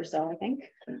next week or so, I think.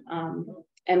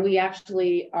 And we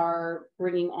actually are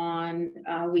bringing on,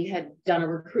 we had done a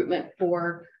recruitment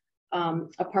for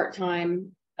a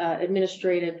part-time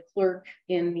administrative clerk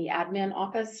in the admin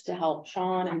office to help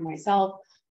Sean and myself.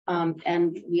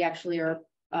 And we actually are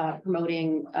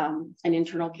promoting an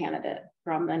internal candidate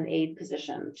from an aide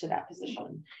position to that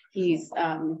position. He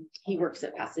works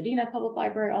at Pasadena Public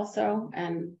Library also,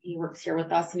 and he works here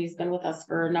with us, and he's been with us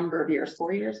for a number of years,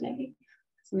 4 years maybe.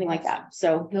 Something like that.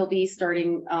 So he'll be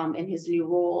starting in his new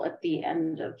role at the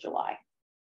end of July.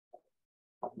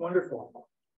 Wonderful.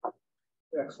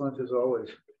 Excellent as always.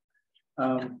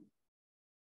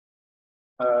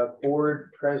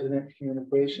 Board President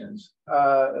Communications.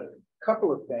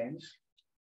 couple of things.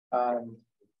 I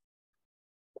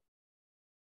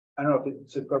don't know if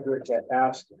it's appropriate to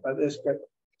ask this, but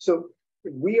so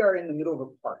we are in the middle of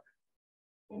a park.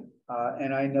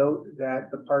 And I know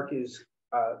that the park is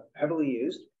heavily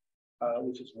used,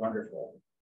 which is wonderful.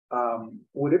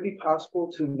 Would it be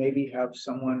possible to maybe have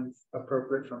someone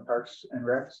appropriate from Parks and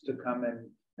Recs to come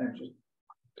and just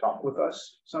talk with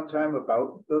us sometime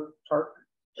about the park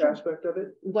aspect of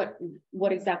it?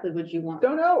 What exactly would you want?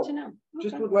 Don't know. To know.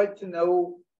 Just Okay. would like to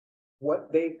know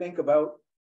what they think about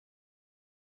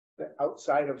the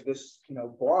outside of this,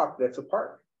 block that's a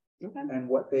park. Okay. And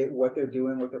what they're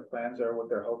doing, what their plans are, what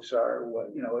their hopes are,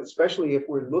 especially if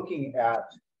we're looking at,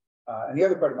 and the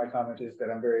other part of my comment is that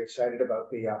I'm very excited about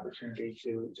the opportunity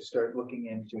to start looking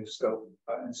into scope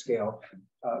and scale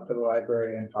for the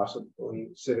library and possibly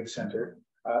civic center.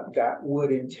 That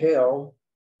would entail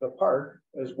the park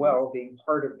as well being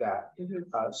part of that.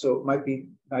 Mm-hmm. So it might be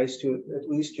nice to at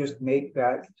least just make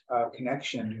that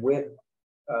connection with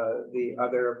the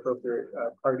other appropriate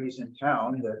parties in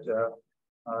town that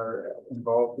are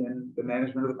involved in the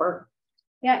management of the park.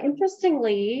 Yeah,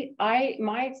 interestingly,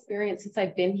 my experience since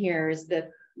I've been here is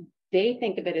that they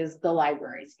think of it as the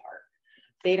library's park.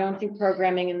 They don't do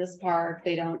programming in this park.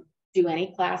 They don't do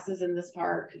any classes in this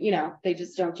park. They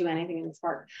just don't do anything in this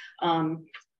park.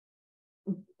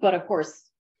 But of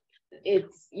course,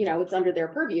 it's under their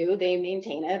purview. They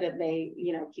maintain it and they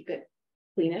keep it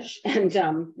cleanish and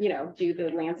do the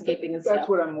landscaping and stuff. That's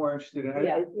what I'm more interested in.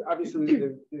 Yeah.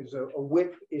 Obviously, there's a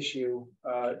width issue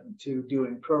to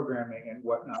doing programming and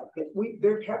whatnot.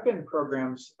 There have been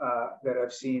programs that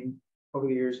I've seen over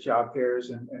the years, job fairs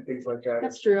and things like that.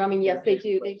 That's true. I mean, yes, they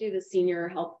do. They do the senior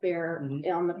health fair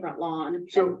on the front lawn.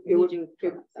 So it'd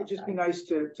it just be nice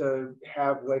to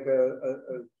have like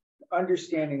a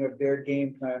understanding of their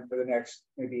game plan for the next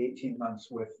maybe 18 months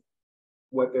with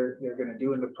what they're going to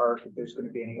do in the park, if there's going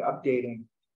to be any updating,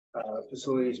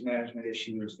 facilities management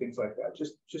issues, things like that.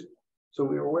 Just so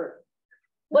we're aware.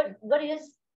 What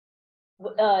is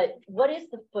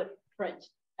the footprint?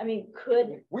 I mean,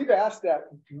 we've asked that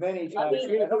many times.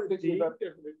 mean, I don't think we've ever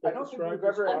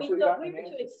I mean, actually so if gotten we an were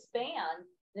answer. to expand,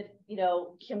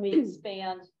 can we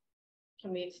expand?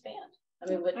 Can we expand? I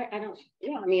mean, I don't,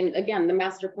 yeah, I mean, again, the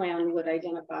master plan would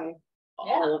identify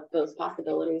all of those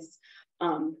possibilities.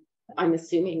 I'm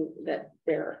assuming that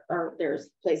there's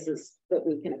places that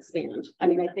we can expand. I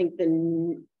mean, I think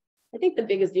the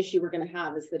biggest issue we're going to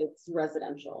have is that it's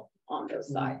residential on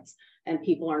those sides, and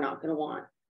people are not going to want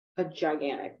a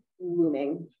gigantic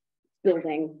looming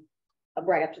building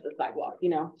right up to the sidewalk,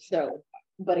 So,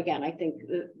 but again, I think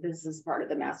this is part of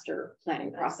the master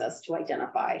planning process to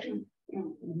identify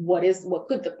what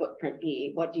could the footprint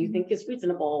be? What do you think is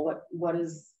reasonable? What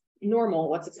is normal?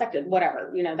 What's expected?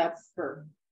 Whatever, that's for,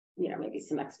 maybe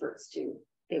some experts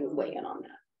they would weigh in on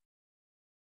that.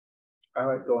 I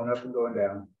like going up and going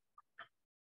down.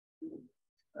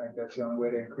 I think that's the only way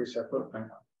to increase our footprint.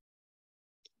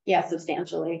 Yeah,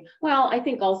 substantially. Well, I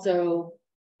think also,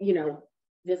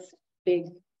 this big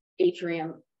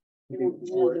atrium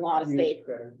needs a lot of space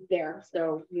there.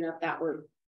 So, if that were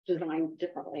designed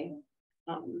differently.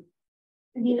 I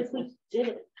mean, if we did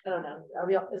it, I don't know.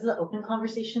 Is it an open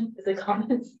conversation? Is it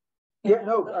comments? Yeah,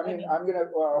 no, I mean,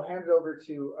 I'll hand it over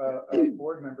to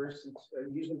board members. It's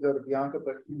usually go to Bianca,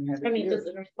 but I mean, just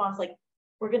in response, like,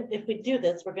 if we do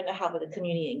this, we're gonna have a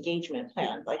community engagement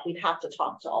plan. Like, we'd have to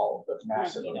talk to all of the,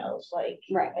 massive,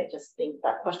 Right. I just think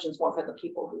that question's more for the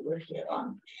people who were here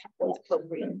on what's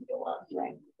appropriate and what.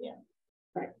 Right. Yeah.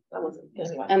 Right. That wasn't gonna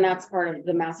be my. And that's part of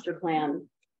the master plan.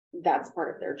 That's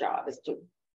part of their job, is to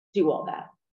do all that.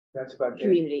 That's about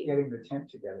Community. getting the tent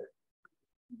together.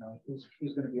 Who's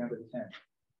going to be under the tent?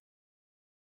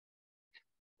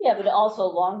 yeah, but also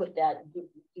along with that,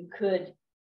 you could,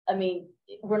 I mean,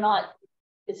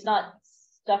 it's not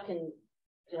stuck in,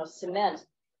 cement,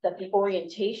 that the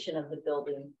orientation of the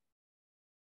building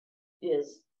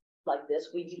is like this.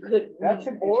 You could That's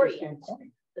an orient interesting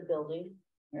point. the building,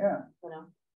 Yeah.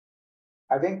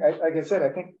 I think, like I said, I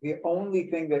think the only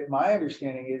thing that my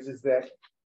understanding is that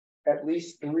at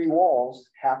least 3 walls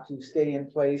have to stay in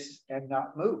place and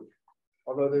not move.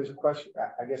 Although there's a question,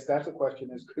 I guess that's a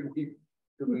question, is could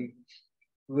we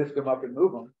lift them up and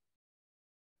move them?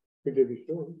 We did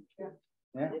before.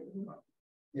 Yeah,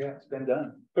 it's been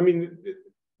done. I mean,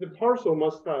 the parcel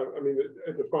must have,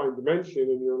 a defined dimension,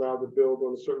 and you're allowed to build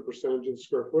on a certain percentage of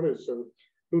square footage. So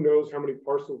who knows how many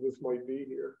parcels this might be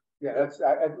here. Yeah, that's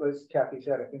as Kathy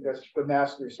said. I think that's the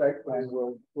master site plan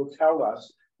will tell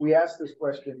us. We asked this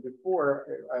question before.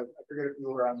 I forget if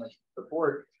you were on the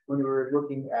board when we were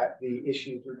looking at the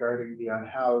issues regarding the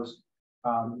unhoused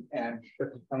And the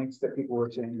complaints that people were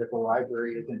saying that the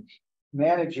library isn't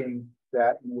managing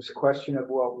that. And it was a question of,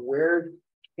 well, where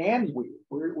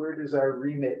does our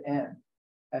remit end?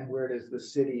 And where does the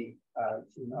city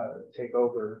take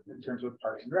over in terms of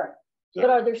Parks and Rec? But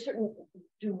are there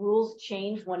do rules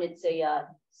change when it's a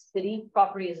city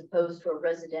property as opposed to a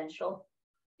residential?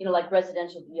 You know, like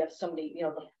residential, you have somebody, you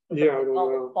know,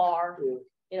 the bar,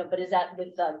 you know, but is that with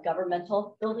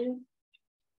governmental buildings?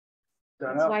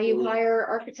 That's why you hire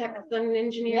architects and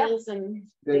engineers and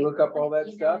they look up all that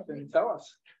stuff and tell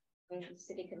us. The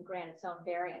city can grant its own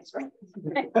variance, right?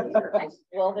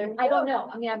 Well, I don't know.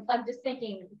 I mean, I'm just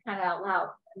thinking kind of out loud,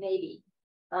 maybe.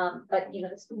 But you know,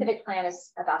 the specific plan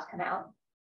is about to come out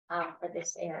for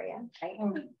this area, right?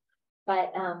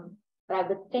 But I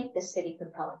would think the city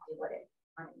could probably do what it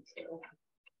wanted to.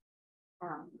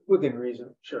 Within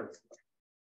reason, sure.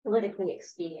 Politically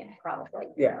expedient, probably.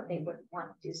 Yeah. They wouldn't want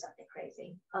to do something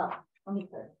crazy. Oh, let me.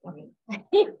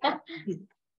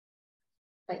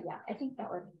 But yeah, I think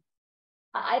that would.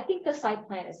 I think the site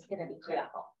plan is going to be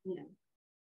critical. Yeah.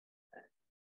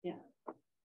 Yeah.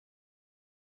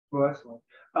 Well, excellent.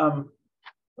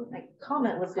 My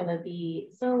comment was going to be,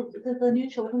 so the new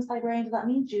children's librarian, does that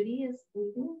mean Judy is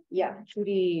leaving? Yeah,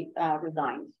 Judy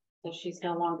resigned, so she's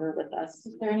no longer with us.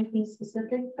 Is there anything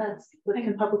specific that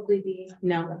can publicly be?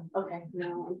 No. Okay.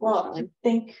 No. Well, to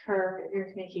thank her, your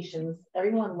communications,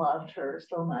 everyone loved her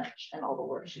so much and all the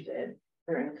work she did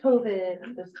during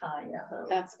COVID this time. Yeah, so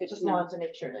That's good. just wanted to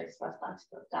make sure to express that to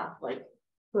the staff, like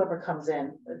whoever comes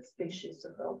in, it's big shoes to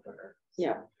fill for her. So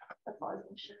yeah. That's all I was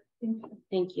going to share. Thank you.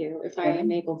 Thank you. If I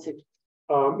am able to.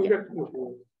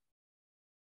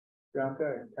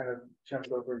 Okay, kind of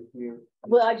jump over to you.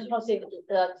 Well, I just want to say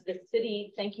that the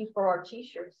city, thank you for our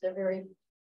t-shirts. They're very,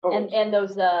 Oh. and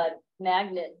those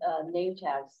magnet name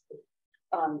tags.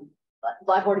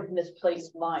 I've already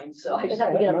misplaced mine, so I just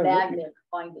have to get a magnet,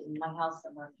 find it in my house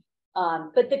somewhere.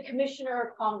 But the commissioner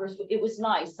of Congress, it was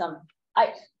nice.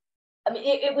 I mean,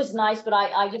 it was nice, but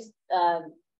I just,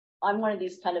 I'm one of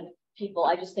these kind of people.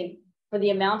 I just think for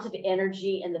the amount of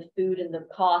energy and the food and the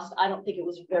cost, I don't think it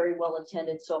was very well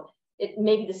attended. So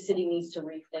maybe the city needs to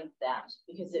rethink that,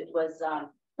 because it was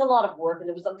a lot of work and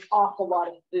there was an awful lot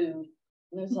of food.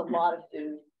 And there's a lot of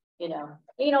food, you know,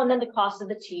 and then the cost of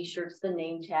the t-shirts, the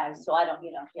name tags. So I don't,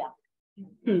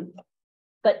 yeah.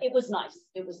 But it was nice.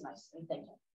 It was nice. And thank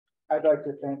you. I'd like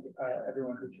to thank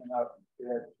everyone who came out.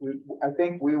 I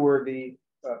think we were the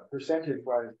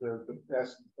percentage-wise the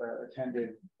best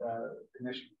attended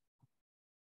commission.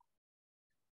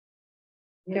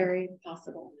 Very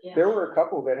possible. Yeah. There were a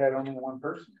couple that had only one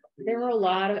person. There were a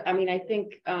lot of, I mean, I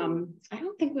think, I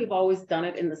don't think we've always done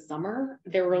it in the summer.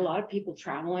 There were a lot of people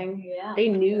traveling. Yeah. They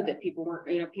knew that people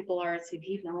weren't, people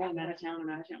RSVP, no, I'm out of town.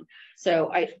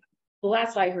 So the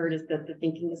last I heard is that the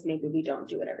thinking is maybe we don't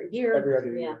do it every year. Every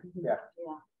other year. Yeah.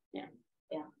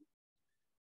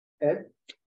 Ed?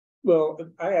 Well,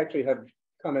 I actually have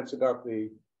comments about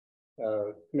the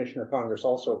Commissioner of Congress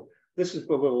also. This is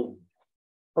the little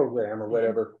program or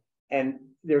whatever. And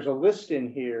there's a list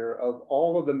in here of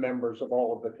all of the members of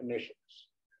all of the commissions.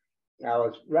 Now,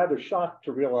 it's rather shocked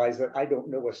to realize that I don't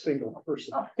know a single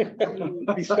person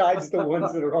besides the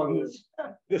ones that are on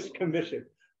this commission.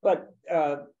 But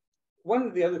one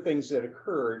of the other things that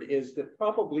occurred is that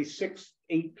probably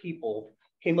 6-8 people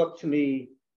came up to me,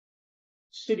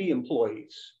 city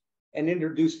employees, and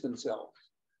introduced themselves.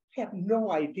 I have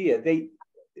no idea. They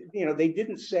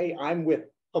didn't say I'm with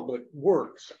Public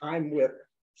Works, I'm with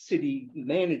city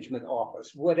management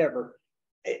office, whatever.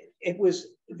 It was,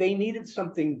 they needed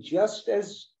something just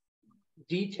as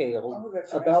detailed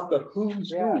about the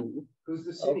who's who. Who's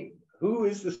the city? Who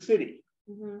is the city?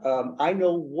 Mm-hmm. I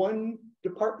know one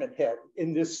department head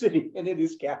in this city, and it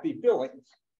is Kathy Billings.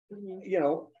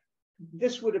 Mm-hmm.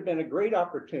 This would have been a great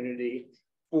opportunity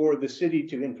for the city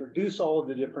to introduce all of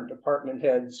the different department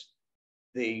heads,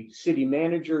 the city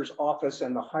manager's office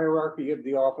and the hierarchy of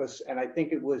the office. And I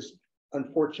think it was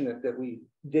unfortunate that we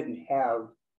didn't have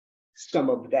some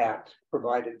of that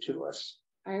provided to us.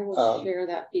 I will share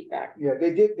that feedback. Yeah,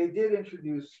 they did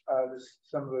introduce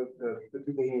some of the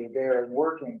people who were there and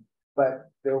working, but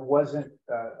there wasn't,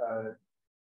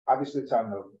 obviously it's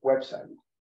on the website,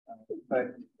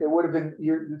 but it would have been,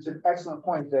 it's an excellent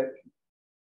point that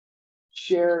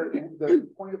the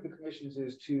point of the commissions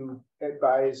is to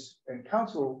advise and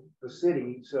counsel the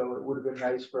city. So it would have been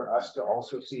nice for us to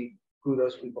also see who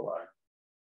those people are.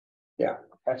 Yeah.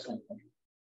 Excellent.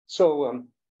 So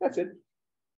that's it.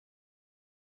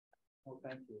 Well,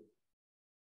 thank you.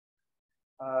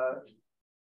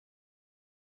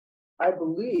 I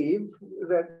believe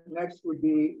that next would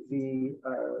be the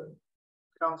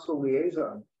council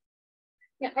liaison.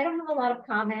 Yeah, I don't have a lot of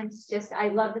comments, just I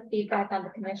love the feedback on the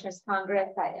Commissioners Congress.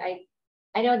 I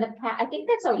know in the past, I think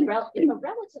that's it's a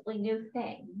relatively new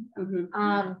thing.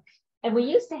 And we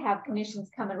used to have commissions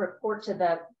come and report to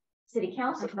the city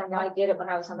council. I know I did it when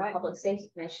I was on the Public Safety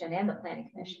Commission and the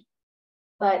Planning Commission.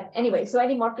 But anyway, so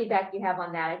any more feedback you have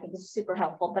on that, I think is super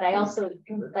helpful. But I also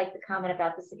like the comment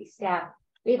about the city staff.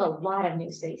 We have a lot of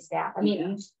new city staff. I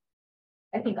mean,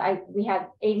 I think we had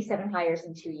 87 hires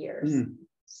in 2 years.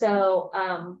 So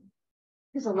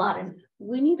there's a lot of.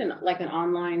 We need an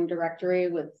online directory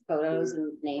with photos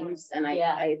and names, and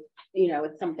I you know,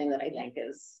 it's something that I think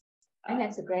is. I think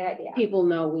that's a great idea. People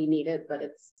know we need it, but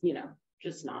it's, you know,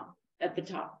 just not at the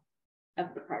top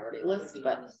of the priority list.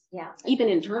 But yeah, even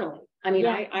internally, I mean,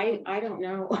 I don't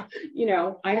know, you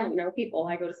know, I don't know people.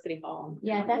 I go to City Hall.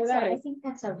 Yeah, I think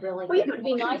that's a really. Well, it would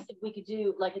be nice if we could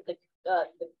do like at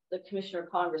the Commissioner of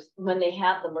Congress when they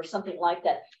have them or something like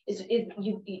that. Is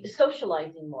you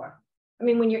socializing more? I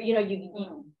mean, when you're, you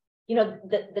know,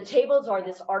 the tables are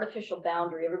this artificial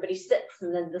boundary. Everybody sits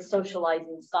and then the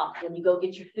socializing stops. When you go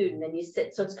get your food and then you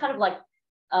sit. So it's kind of like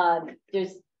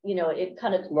there's, you know, it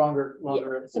kind of Longer.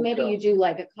 So maybe you do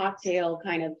like a cocktail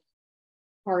kind of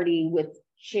party with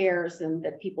chairs and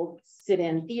that people sit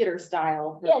in theater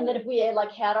style. Yeah, and then if we had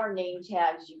our name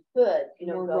tags, you could, you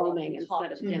know, go roaming and talk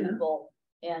instead to of people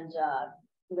and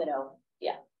you know,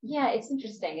 yeah. Yeah, it's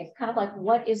interesting. It's kind of like,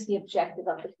 what is the objective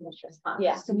of the Commissioners Congress?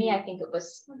 Yeah. To me, I think it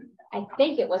was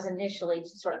initially to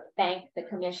sort of thank the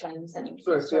commissions and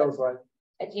So it feels like.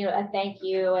 You know, a thank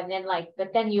you, and then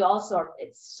but then you also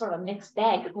it's sort of a mixed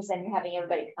bag because then you're having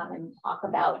everybody come and talk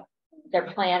about their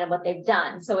plan and what they've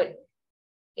done. So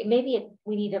we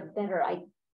need a better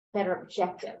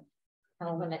objective.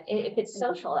 If it's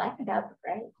social, I think that'd be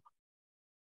great.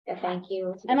 Thank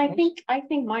you. And I think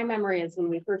my memory is when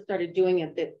we first started doing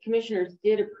it, that commissioners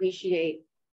did appreciate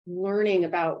learning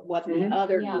about what the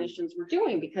other commissions were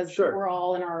doing, because we're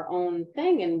all in our own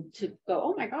thing, and to go,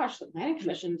 oh my gosh, the planning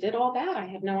commission did all that. I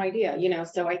had no idea, you know,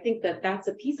 so I think that that's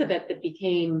a piece of it that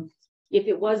became, if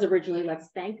it was originally, let's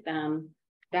thank them,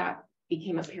 that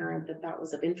became apparent that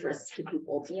was of interest to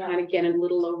people to kind of get a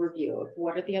little overview of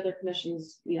what are the other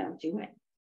commissions, you know, doing.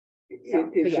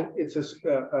 It's a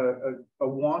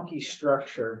wonky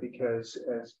structure because,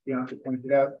 as Bianca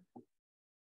pointed out,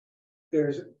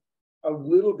 there's a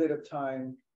little bit of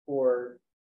time for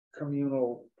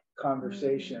communal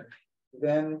conversation.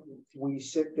 Then we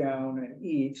sit down and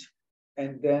eat,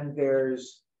 and then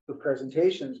there's the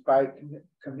presentations by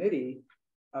committee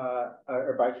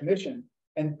or by commission.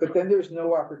 But then there's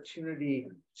no opportunity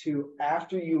to,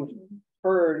 after you've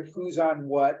heard who's on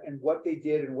what and what they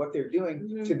did and what they're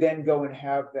doing, to then go and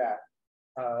have that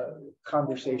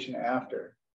conversation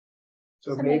after.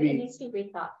 So maybe it needs to be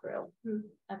rethought through.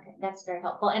 Okay, that's very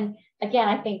helpful. And again,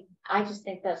 I just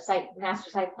think the master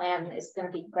site plan is going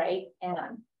to be great, and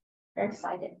I'm very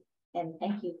excited. And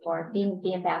thank you for being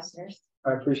the ambassadors.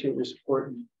 I appreciate your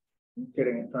support in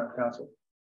getting in front of council.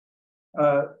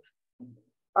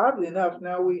 Oddly enough,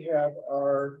 now we have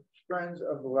our Friends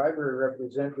of the Library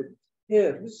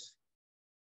representatives.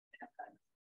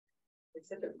 It's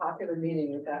such a popular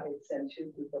meeting with that. We send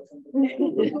two people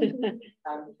something.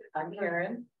 I'm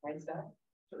Karen myself.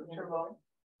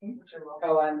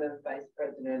 Oh, I'm the vice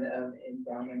president of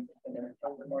endowment and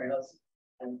memorials,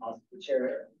 and also the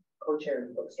co-chair of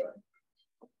the bookstore.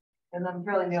 And I'm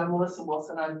fairly new. I'm Melissa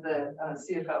Wilson. I'm the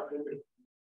CFO for the.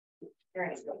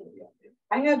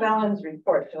 I have Alan's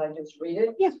report. Shall I just read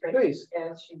it? Yes, please.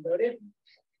 As she wrote it.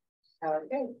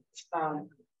 Okay. Out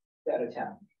of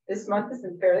town. This month has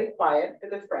been fairly quiet for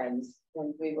the Friends,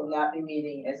 and we will not be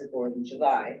meeting as a board in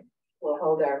July. We'll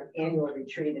hold our annual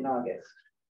retreat in August.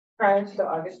 Prior to the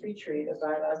August retreat, a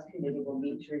bylaws committee will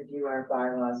meet to review our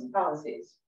bylaws and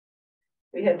policies.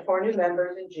 We had 4 new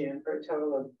members in June for a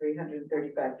total of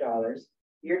 $335.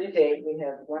 Year to date, we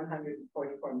have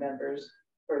 144 members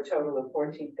for a total of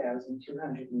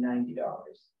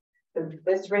 $14,290.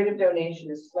 This rate of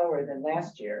donation is slower than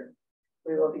last year.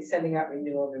 We will be sending out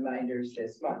renewal reminders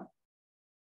this month.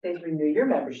 Please renew your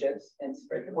memberships and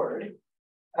spread the word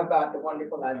about the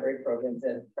wonderful library programs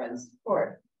that Friends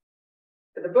support.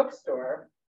 For the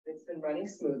bookstore, it's been running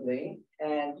smoothly,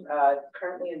 and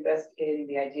currently investigating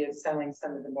the idea of selling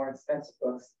some of the more expensive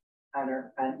books on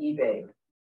eBay.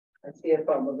 Our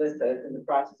CFO, Melissa, is in the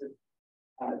process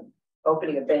of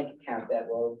opening a bank account that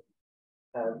will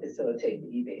facilitate the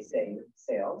eBay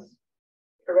sales.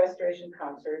 For restoration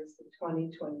concerts, the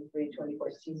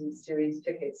 2023-24 season series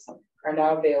tickets are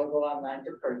now available online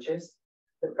to purchase.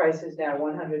 The price is now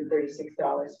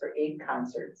 $136 for 8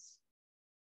 concerts.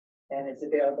 And it's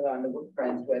available on the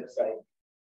Friends website.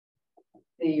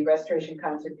 the Restoration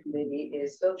Concert Committee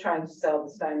is still trying to sell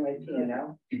the Steinway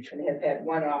piano and have had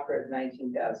one offer of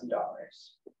 $19,000.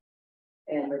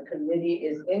 And the committee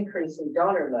is increasing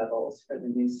donor levels for the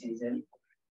new season.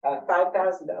 A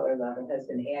 $5,000 level has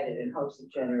been added in hopes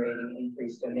of generating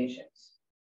increased donations.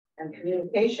 And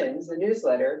communications, the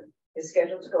newsletter, is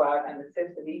scheduled to go out on the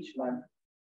 5th of each month.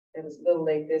 It was a little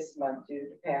late this month due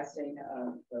to passing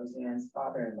of Roseanne's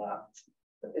father-in-law.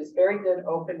 But there's very good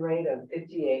open rate of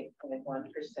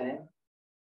 58.1%.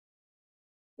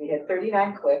 We had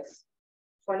 39 clicks,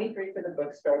 23 for the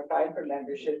bookstore, 5 for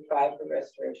membership, 5 for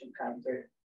Restoration Concert,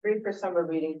 3 for summer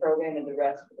reading program, and the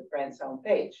rest for the Friends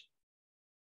homepage.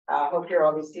 I hope you're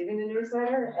all receiving the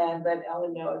newsletter, and let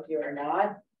Ellen know if you are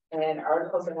not. And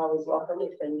articles are always welcome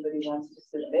if anybody wants to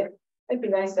submit. It'd be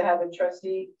nice to have a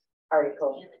trustee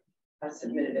article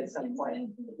submitted at some point.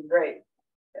 It'd be great.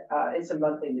 It's a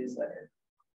monthly newsletter.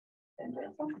 And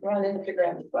we're on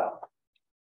Instagram as well.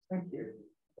 Thank you.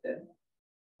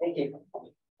 Thank you.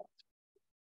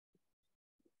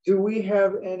 Do we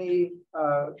have any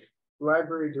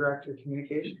library director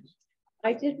communications?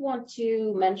 I did want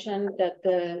to mention that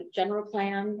the general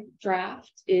plan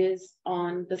draft is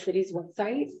on the city's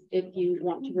website. If you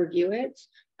want to review it,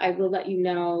 I will let you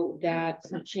know that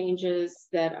some changes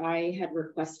that I had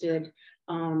requested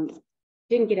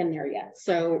didn't get in there yet.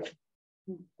 So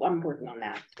I'm working on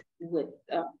that with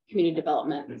community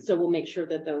development. So we'll make sure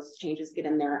that those changes get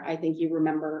in there. I think you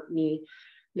remember me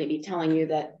maybe telling you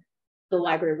that the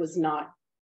library was not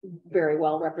very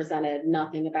well represented,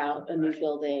 nothing about a new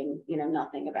building, you know,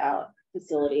 nothing about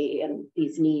facility and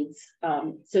these needs.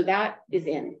 So that is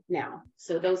in now.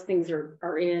 So those things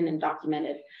are in and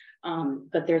documented.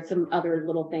 But there's some other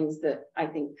little things that I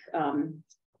think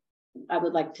I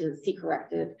would like to see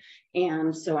corrected.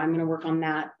 And so I'm going to work on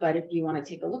that. But if you want to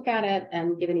take a look at it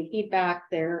and give any feedback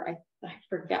there, I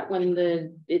forget when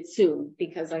it's soon,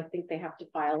 because I think they have to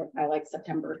file it by like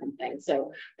September or something.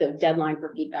 So the deadline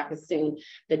for feedback is soon.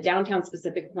 The downtown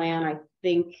specific plan, I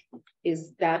think,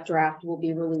 is that draft will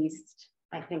be released,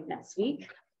 I think, next week.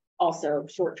 Also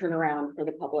short turnaround for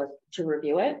the public to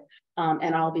review it.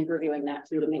 And I'll be reviewing that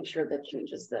too to make sure that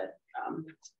changes that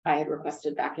I had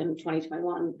requested back in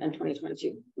 2021 and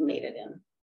 2022 made it in.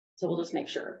 So we'll just make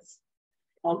sure it's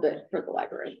all good for the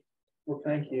library. Well,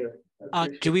 thank you.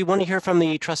 Do we want to hear from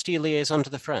the trustee liaison to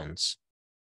the Friends?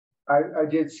 I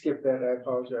did skip that. I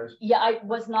apologize. Yeah, I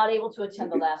was not able to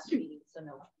attend the last meeting, so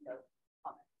no comment.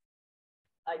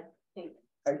 I think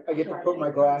I get to put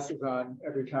my glasses on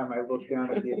every time I look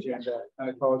down at the agenda. I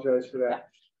apologize for that.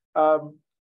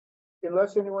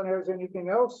 Unless anyone has anything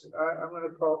else, I'm going to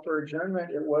call for adjournment.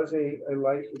 It was a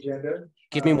light agenda.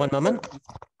 Give me one moment.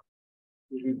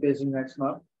 We'll be busy next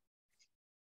month.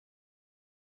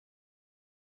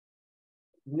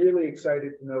 Really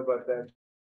excited to know about that.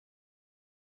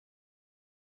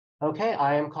 Okay,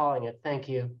 I am calling it. Thank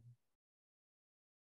you.